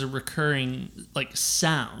 but there was a recurring like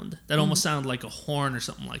sound that almost sounded like a horn or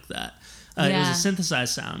something like that. It was a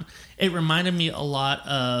synthesized sound. It reminded me a lot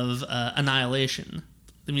of Annihilation,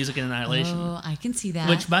 the music in Annihilation. Oh, I can see that.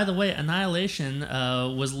 Which, by the way, Annihilation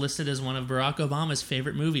was listed as one of Barack Obama's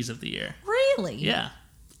favorite movies of the year. Really? Yeah.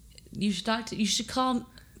 You should call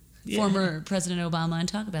former President Obama and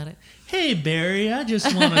talk about it. Hey, Barry, I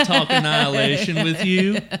just want to talk Annihilation with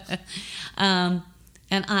you.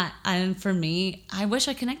 And for me, I wish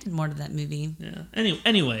I connected more to that movie. Yeah.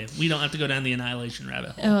 Anyway, we don't have to go down the Annihilation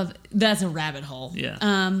rabbit hole. Oh, that's a rabbit hole.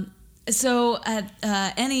 Yeah. So,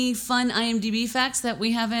 any fun IMDb facts that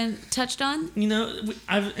we haven't touched on?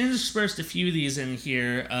 I've interspersed a few of these in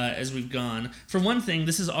here as we've gone. For one thing,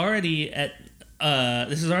 this is already on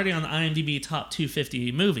the IMDb top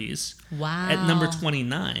 250 movies. Wow. At number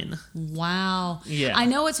 29. Wow. Yeah. I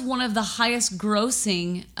know it's one of the highest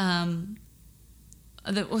grossing.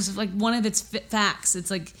 That was like one of its facts. It's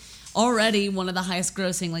like already one of the highest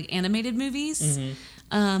grossing like animated movies. Mm-hmm.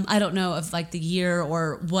 I don't know of like the year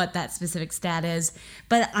or what that specific stat is,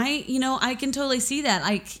 but I can totally see that.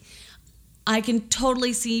 I can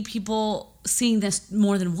totally see people seeing this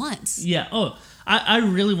more than once. Yeah. Oh, I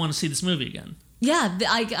really want to see this movie again. Yeah.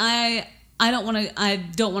 I don't want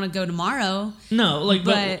to go tomorrow. No,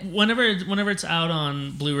 but whenever it's out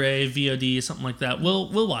on Blu-ray, VOD, something like that,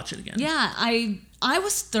 we'll watch it again. Yeah. I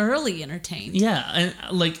was thoroughly entertained. Yeah, and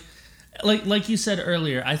like you said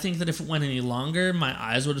earlier, I think that if it went any longer, my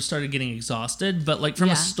eyes would have started getting exhausted. But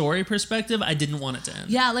from a story perspective, I didn't want it to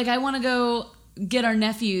end. Yeah, I want to go get our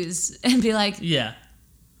nephews and be like, yeah,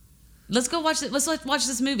 let's go watch it. Let's watch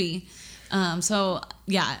this movie. So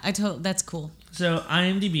yeah, that's cool. So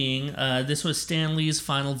IMDbing, this was Stan Lee's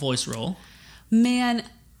final voice role. Man,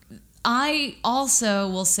 I also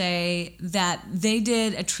will say that they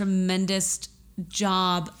did a tremendous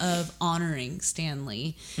job of honoring Stan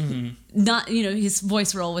Lee. Mm-hmm. Not, his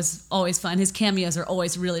voice role was always fun. His cameos are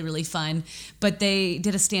always really, really fun. But they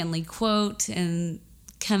did a Stan Lee quote and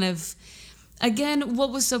kind of, again,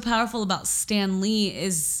 what was so powerful about Stan Lee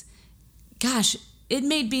is, gosh, it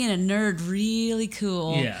made being a nerd really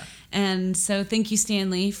cool. Yeah. And so thank you, Stan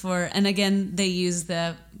Lee, and again, they use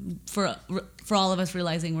for all of us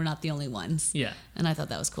realizing we're not the only ones. Yeah. And I thought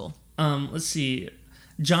that was cool. Let's see.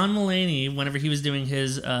 John Mulaney, whenever he was doing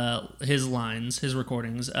his lines, his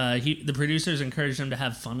recordings, the producers encouraged him to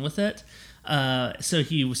have fun with it. So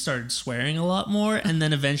he started swearing a lot more, and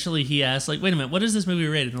then eventually he asked, wait a minute, what is this movie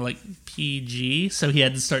rated? And they're like, PG. So he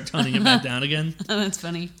had to start toning it back down again. Oh, that's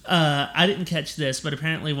funny. I didn't catch this, but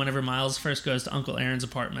apparently whenever Miles first goes to Uncle Aaron's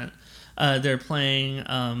apartment, they're playing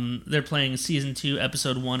season 2,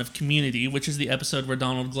 episode 1 of Community, which is the episode where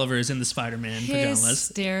Donald Glover is in the Spider-Man pajamas.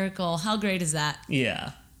 Hysterical! How great is that?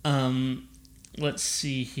 Yeah. Let's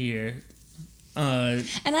see here. And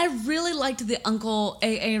I really liked the Uncle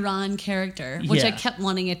A.A. Ron character, which I kept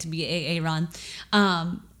wanting it to be A.A. Ron.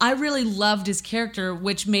 I really loved his character,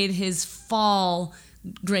 which made his fall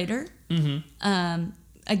greater. Mm-hmm.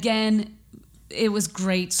 Again, it was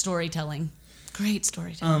great storytelling. Great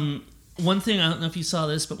storytelling. One thing, I don't know if you saw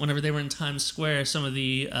this, but whenever they were in Times Square, some of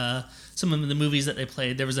the movies that they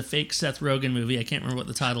played, there was a fake Seth Rogen movie. I can't remember what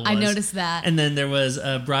the title was. I noticed that. And then there was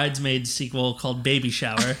a Bridesmaids sequel called Baby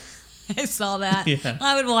Shower. I saw that. Yeah.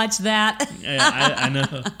 I would watch that. Yeah, I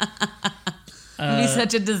know. It'd be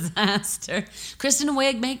such a disaster. Kristen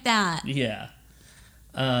Wiig, make that. Yeah.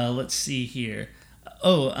 Let's see here.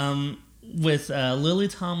 With Lily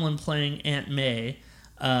Tomlin playing Aunt May,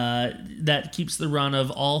 that keeps the run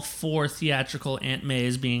of all 4 theatrical Aunt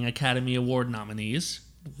Mays being Academy Award nominees.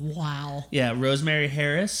 Wow. Yeah, Rosemary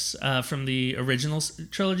Harris from the original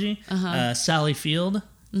trilogy, Sally Field,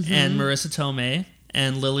 and Marissa Tomei,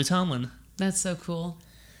 and Lily Tomlin. That's so cool.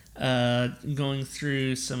 Going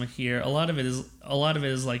through some here, a lot of it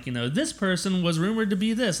is like, this person was rumored to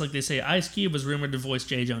be this. Like they say, Ice Cube was rumored to voice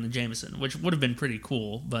J. Jonah Jameson, which would have been pretty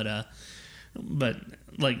cool, but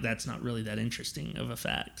like that's not really that interesting of a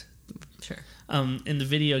fact. Sure. In the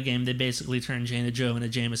video game, they basically turned Jaina Jonah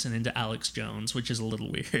Jameson into Alex Jones, which is a little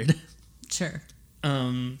weird. Sure.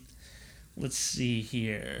 Let's see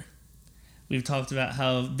here. We've talked about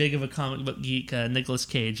how big of a comic book geek Nicolas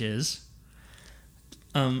Cage is.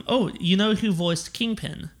 You know who voiced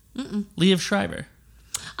Kingpin? Mm-mm. Liev Schreiber.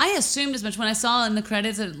 I assumed as much when I saw in the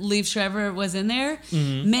credits that Liev Schreiber was in there.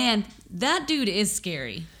 Mm-hmm. Man, that dude is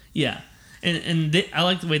scary. Yeah, and I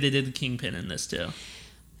like the way they did the Kingpin in this too.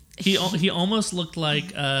 He almost looked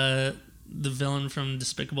like the villain from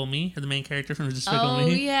Despicable Me, or the main character from Despicable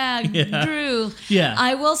Me. Oh yeah, Drew. Yeah,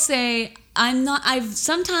 I will say I've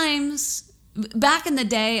sometimes back in the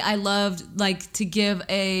day I loved to give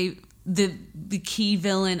the key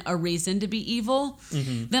villain a reason to be evil.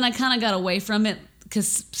 Mm-hmm. Then I kind of got away from it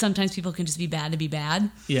because sometimes people can just be bad to be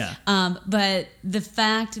bad. Yeah. But the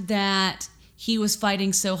fact that he was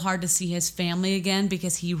fighting so hard to see his family again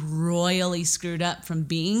because he royally screwed up from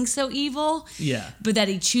being so evil. Yeah. But that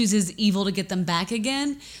he chooses evil to get them back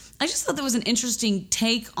again. I just thought that was an interesting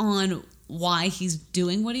take on why he's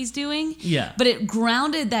doing what he's doing. Yeah. But it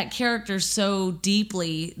grounded that character so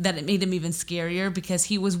deeply that it made him even scarier because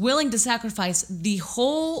he was willing to sacrifice the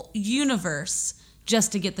whole universe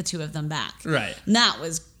just to get the two of them back. Right. And that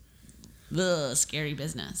was scary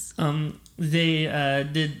business. They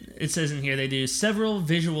did, it says in here, they do several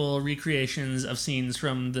visual recreations of scenes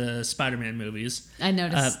from the Spider-Man movies. I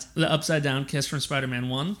noticed. The upside down kiss from Spider-Man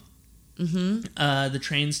 1. The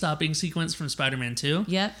train stopping sequence from Spider-Man 2.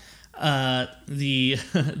 Yep.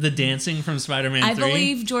 The dancing from Spider-Man 3. I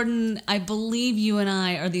believe, Jordan, you and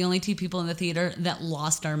I are the only two people in the theater that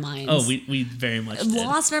lost our minds. Oh, we very much did.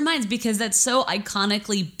 Lost our minds because that's so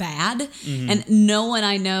iconically bad. And no one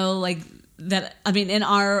I know, like, that, I mean, in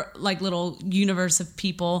our, like, little universe of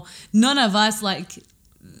people, none of us, like,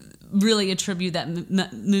 really attribute that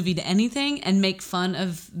movie to anything and make fun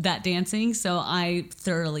of that dancing. So I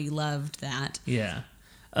thoroughly loved that. Yeah.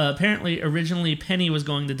 Apparently, originally Penny was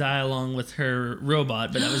going to die along with her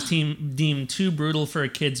robot, but that was deemed too brutal for a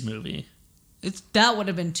kids' movie. That would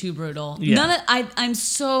have been too brutal. Yeah. I'm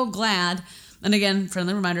so glad, and again,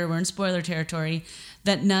 friendly reminder, we're in spoiler territory,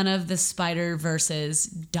 that none of the Spider-Verses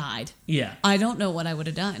died. Yeah. I don't know what I would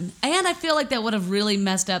have done. And I feel like that would have really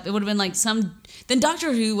messed up. It would have been like then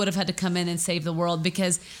Doctor Who would have had to come in and save the world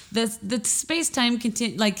because the space-time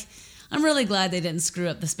I'm really glad they didn't screw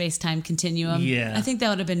up the space-time continuum. Yeah. I think that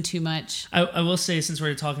would have been too much. I will say, since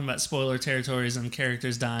we're talking about spoiler territories and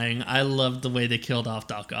characters dying, I loved the way they killed off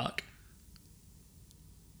Doc Ock.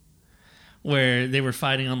 Where they were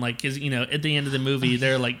fighting on, like, because, at the end of the movie,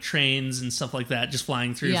 there are, like, trains and stuff like that just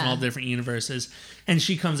flying through from all different universes. And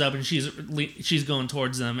she comes up and she's going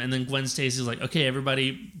towards them. And then Gwen Stacy's like, okay,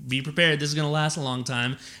 everybody be prepared. This is going to last a long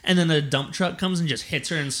time. And then a dump truck comes and just hits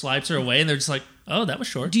her and swipes her away. And they're just like, oh, that was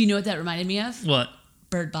short. Do you know what that reminded me of? What?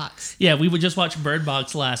 Bird Box. Yeah, we would just watch Bird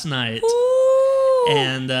Box last night. Ooh.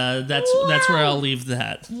 And that's where I'll leave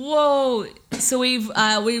that. Whoa. So we've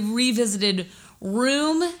revisited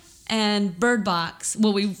Room and Bird Box.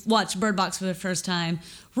 Well, we watched Bird Box for the first time.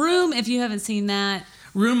 Room, if you haven't seen that.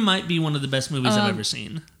 Room might be one of the best movies I've ever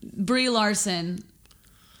seen. Brie Larson.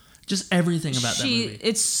 Just everything about that movie.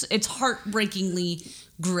 It's heartbreakingly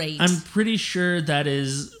great. I'm pretty sure that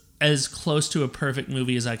is as close to a perfect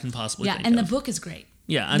movie as I can possibly think and of. the book is great.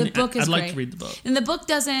 Yeah, I'd like to read the book. And the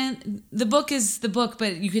book is the book,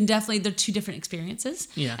 but you can definitely, they're two different experiences.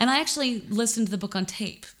 Yeah. And I actually listened to the book on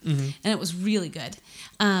tape, and it was really good.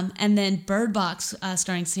 And then Bird Box,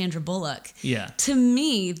 starring Sandra Bullock. Yeah. To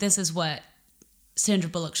me, this is what Sandra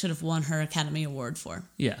Bullock should have won her Academy Award for.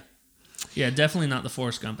 Yeah. Yeah, definitely not the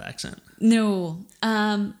Forrest Gump accent. No.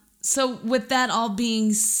 So with that all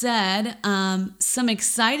being said, some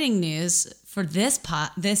exciting news for this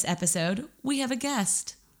episode. We have a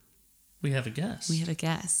guest. We have a guest.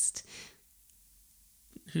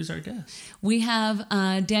 Who's our guest? We have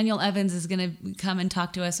Daniel Evans is going to come and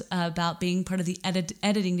talk to us about being part of the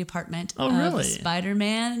editing department of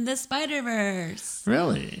Spider-Man and the Spider-Verse.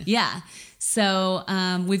 Really? Yeah. So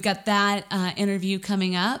we've got that interview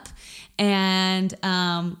coming up, and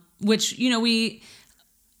which,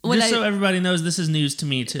 so everybody knows, this is news to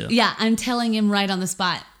me too. Yeah, I'm telling him right on the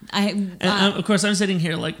spot. Of course, I'm sitting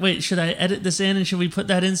here like, wait, should I edit this in and should we put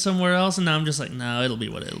that in somewhere else? And now I'm just like, no, it'll be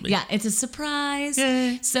what it'll be. Yeah, it's a surprise.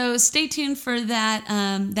 Yay. So stay tuned for that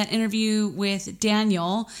that interview with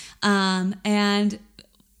Daniel, and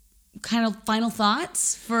kind of final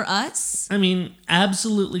thoughts for us. I mean,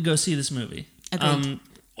 absolutely go see this movie. Agreed.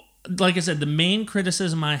 Like I said, the main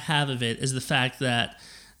criticism I have of it is the fact that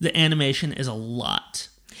the animation is a lot.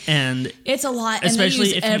 And it's a lot, especially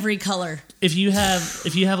and they use every color. If you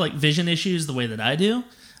have like vision issues the way that I do,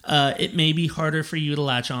 it may be harder for you to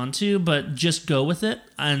latch on to, but just go with it,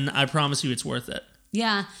 and I promise you it's worth it.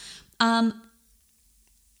 Yeah.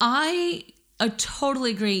 I totally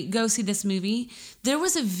agree. Go see this movie. There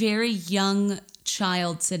was a very young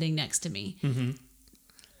child sitting next to me. Mm-hmm.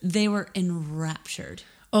 They were enraptured.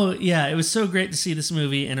 Oh, yeah. It was so great to see this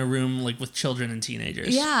movie in a room like with children and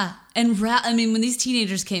teenagers. Yeah. And when these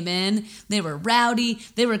teenagers came in, they were rowdy.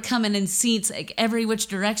 They were coming in seats like every which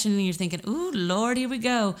direction. And you're thinking, ooh, Lord, here we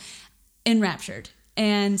go. Enraptured.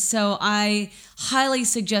 And so I highly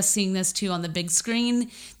suggest seeing this too on the big screen.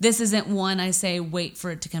 This isn't one I say wait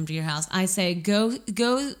for it to come to your house. I say go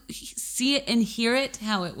see it and hear it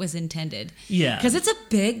how it was intended. Yeah. Because it's a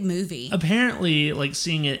big movie. Apparently, like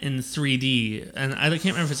seeing it in 3D, and I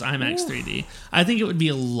can't remember if it's IMAX 3D. I think it would be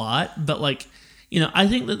a lot, but like, I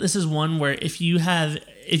think that this is one where if you have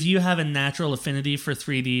a natural affinity for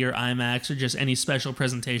 3D or IMAX or just any special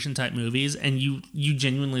presentation type movies, and you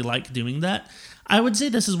genuinely like doing that, I would say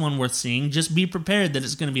this is one worth seeing. Just be prepared that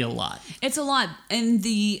it's going to be a lot. It's a lot, and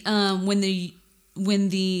when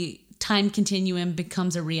the time continuum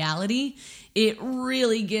becomes a reality, it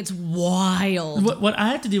really gets wild. What I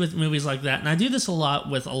have to do with movies like that, and I do this a lot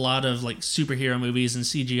with a lot of like superhero movies and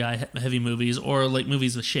CGI heavy movies, or like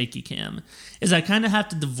movies with shaky cam, is I kind of have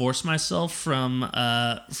to divorce myself from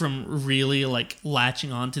really like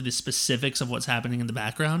latching on to the specifics of what's happening in the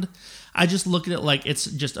background. I just look at it like it's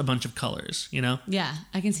just a bunch of colors, Yeah,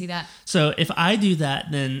 I can see that. So if I do that,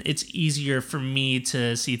 then it's easier for me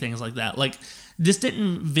to see things like that. Like, this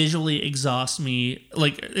didn't visually exhaust me.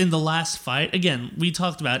 Like, in the last fight, again, we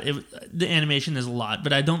talked about it, the animation is a lot,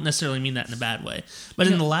 but I don't necessarily mean that in a bad way. But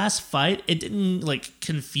in the last fight, it didn't, like,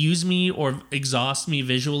 confuse me or exhaust me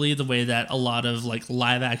visually the way that a lot of, like,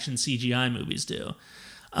 live-action CGI movies do.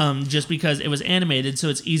 Just because it was animated, so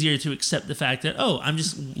it's easier to accept the fact that, I'm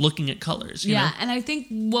just looking at colors. You know? And I think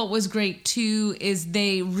what was great, too, is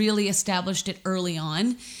they really established it early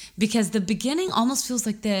on, because the beginning almost feels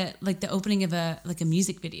like the opening of a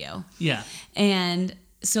music video. Yeah. And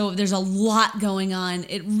so there's a lot going on.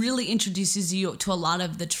 It really introduces you to a lot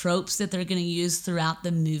of the tropes that they're going to use throughout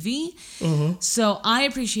the movie. Mm-hmm. So I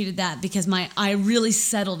appreciated that, because I really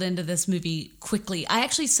settled into this movie quickly. I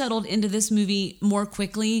actually settled into this movie more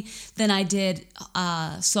quickly than I did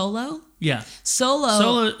Solo. Yeah.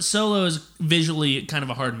 Solo is visually kind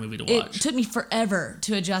of a hard movie to watch. It took me forever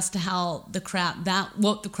to adjust to how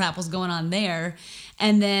what the crap was going on there.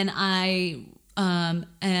 And then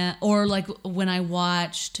or like when I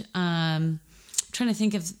watched, trying to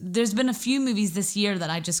think of, there's been a few movies this year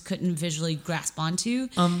that I just couldn't visually grasp onto.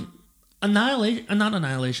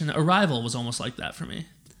 Arrival was almost like that for me.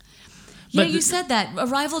 Yeah, you said that.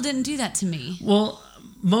 Arrival didn't do that to me. Well,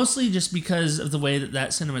 mostly just because of the way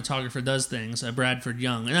that cinematographer does things, Bradford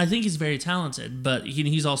Young. And I think he's very talented, but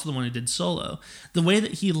he's also the one who did Solo. The way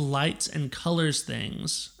that he lights and colors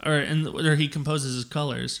things, or he composes his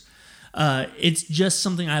colors, it's just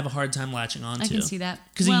something I have a hard time latching onto. I can see that.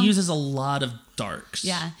 Because he uses a lot of darks.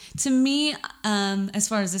 Yeah. To me, as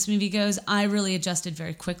far as this movie goes, I really adjusted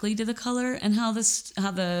very quickly to the color and how this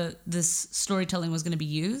storytelling was going to be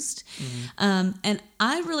used. Mm-hmm. And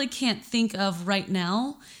I really can't think of right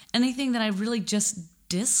now anything that I really just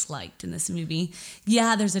disliked in this movie.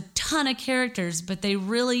 Yeah, there's a ton of characters, but they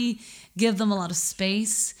really give them a lot of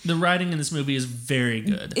space. The writing in this movie is very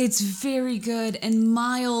good. It's very good, and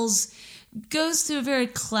Miles goes through a very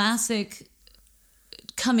classic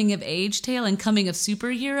coming of age tale and coming of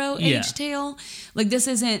superhero age tale. Like, this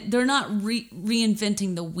isn't, they're not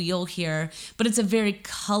reinventing the wheel here, but it's a very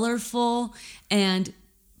colorful and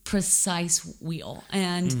precise wheel.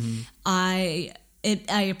 And I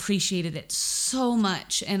appreciated it so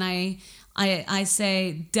much. And I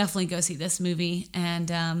say definitely go see this movie.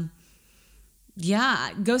 And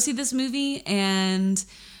go see this movie, and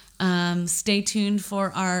stay tuned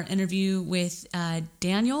for our interview with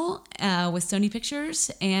Daniel with Sony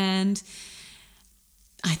Pictures. And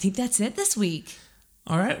I think that's it this week.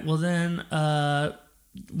 All right. Well, then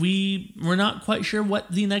we're not quite sure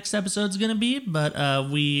what the next episode's going to be, but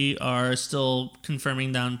we are still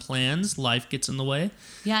confirming down plans. Life gets in the way.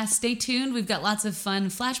 Yeah, stay tuned. We've got lots of fun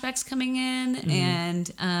flashbacks coming in.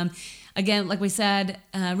 And again, like we said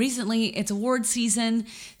recently, it's award season,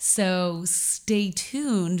 so stay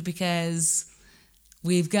tuned, because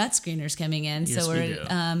we've got screeners coming in. Yes, so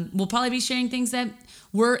we'll probably be sharing things that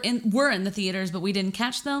were in the theaters, but we didn't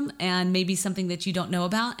catch them, and maybe something that you don't know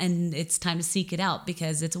about, and it's time to seek it out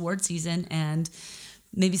because it's award season, and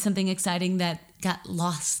maybe something exciting that got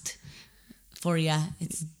lost for you.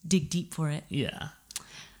 It's dig deep for it. Yeah.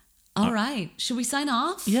 All right. Should we sign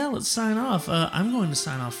off? Yeah, let's sign off. I'm going to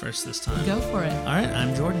sign off first this time. Go for it. All right,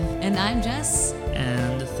 I'm Jordan. And I'm Jess.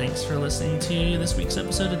 And thanks for listening to this week's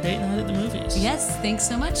episode of Date Night at the Movies. Yes, thanks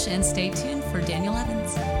so much, and stay tuned for Daniel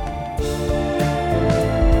Evans.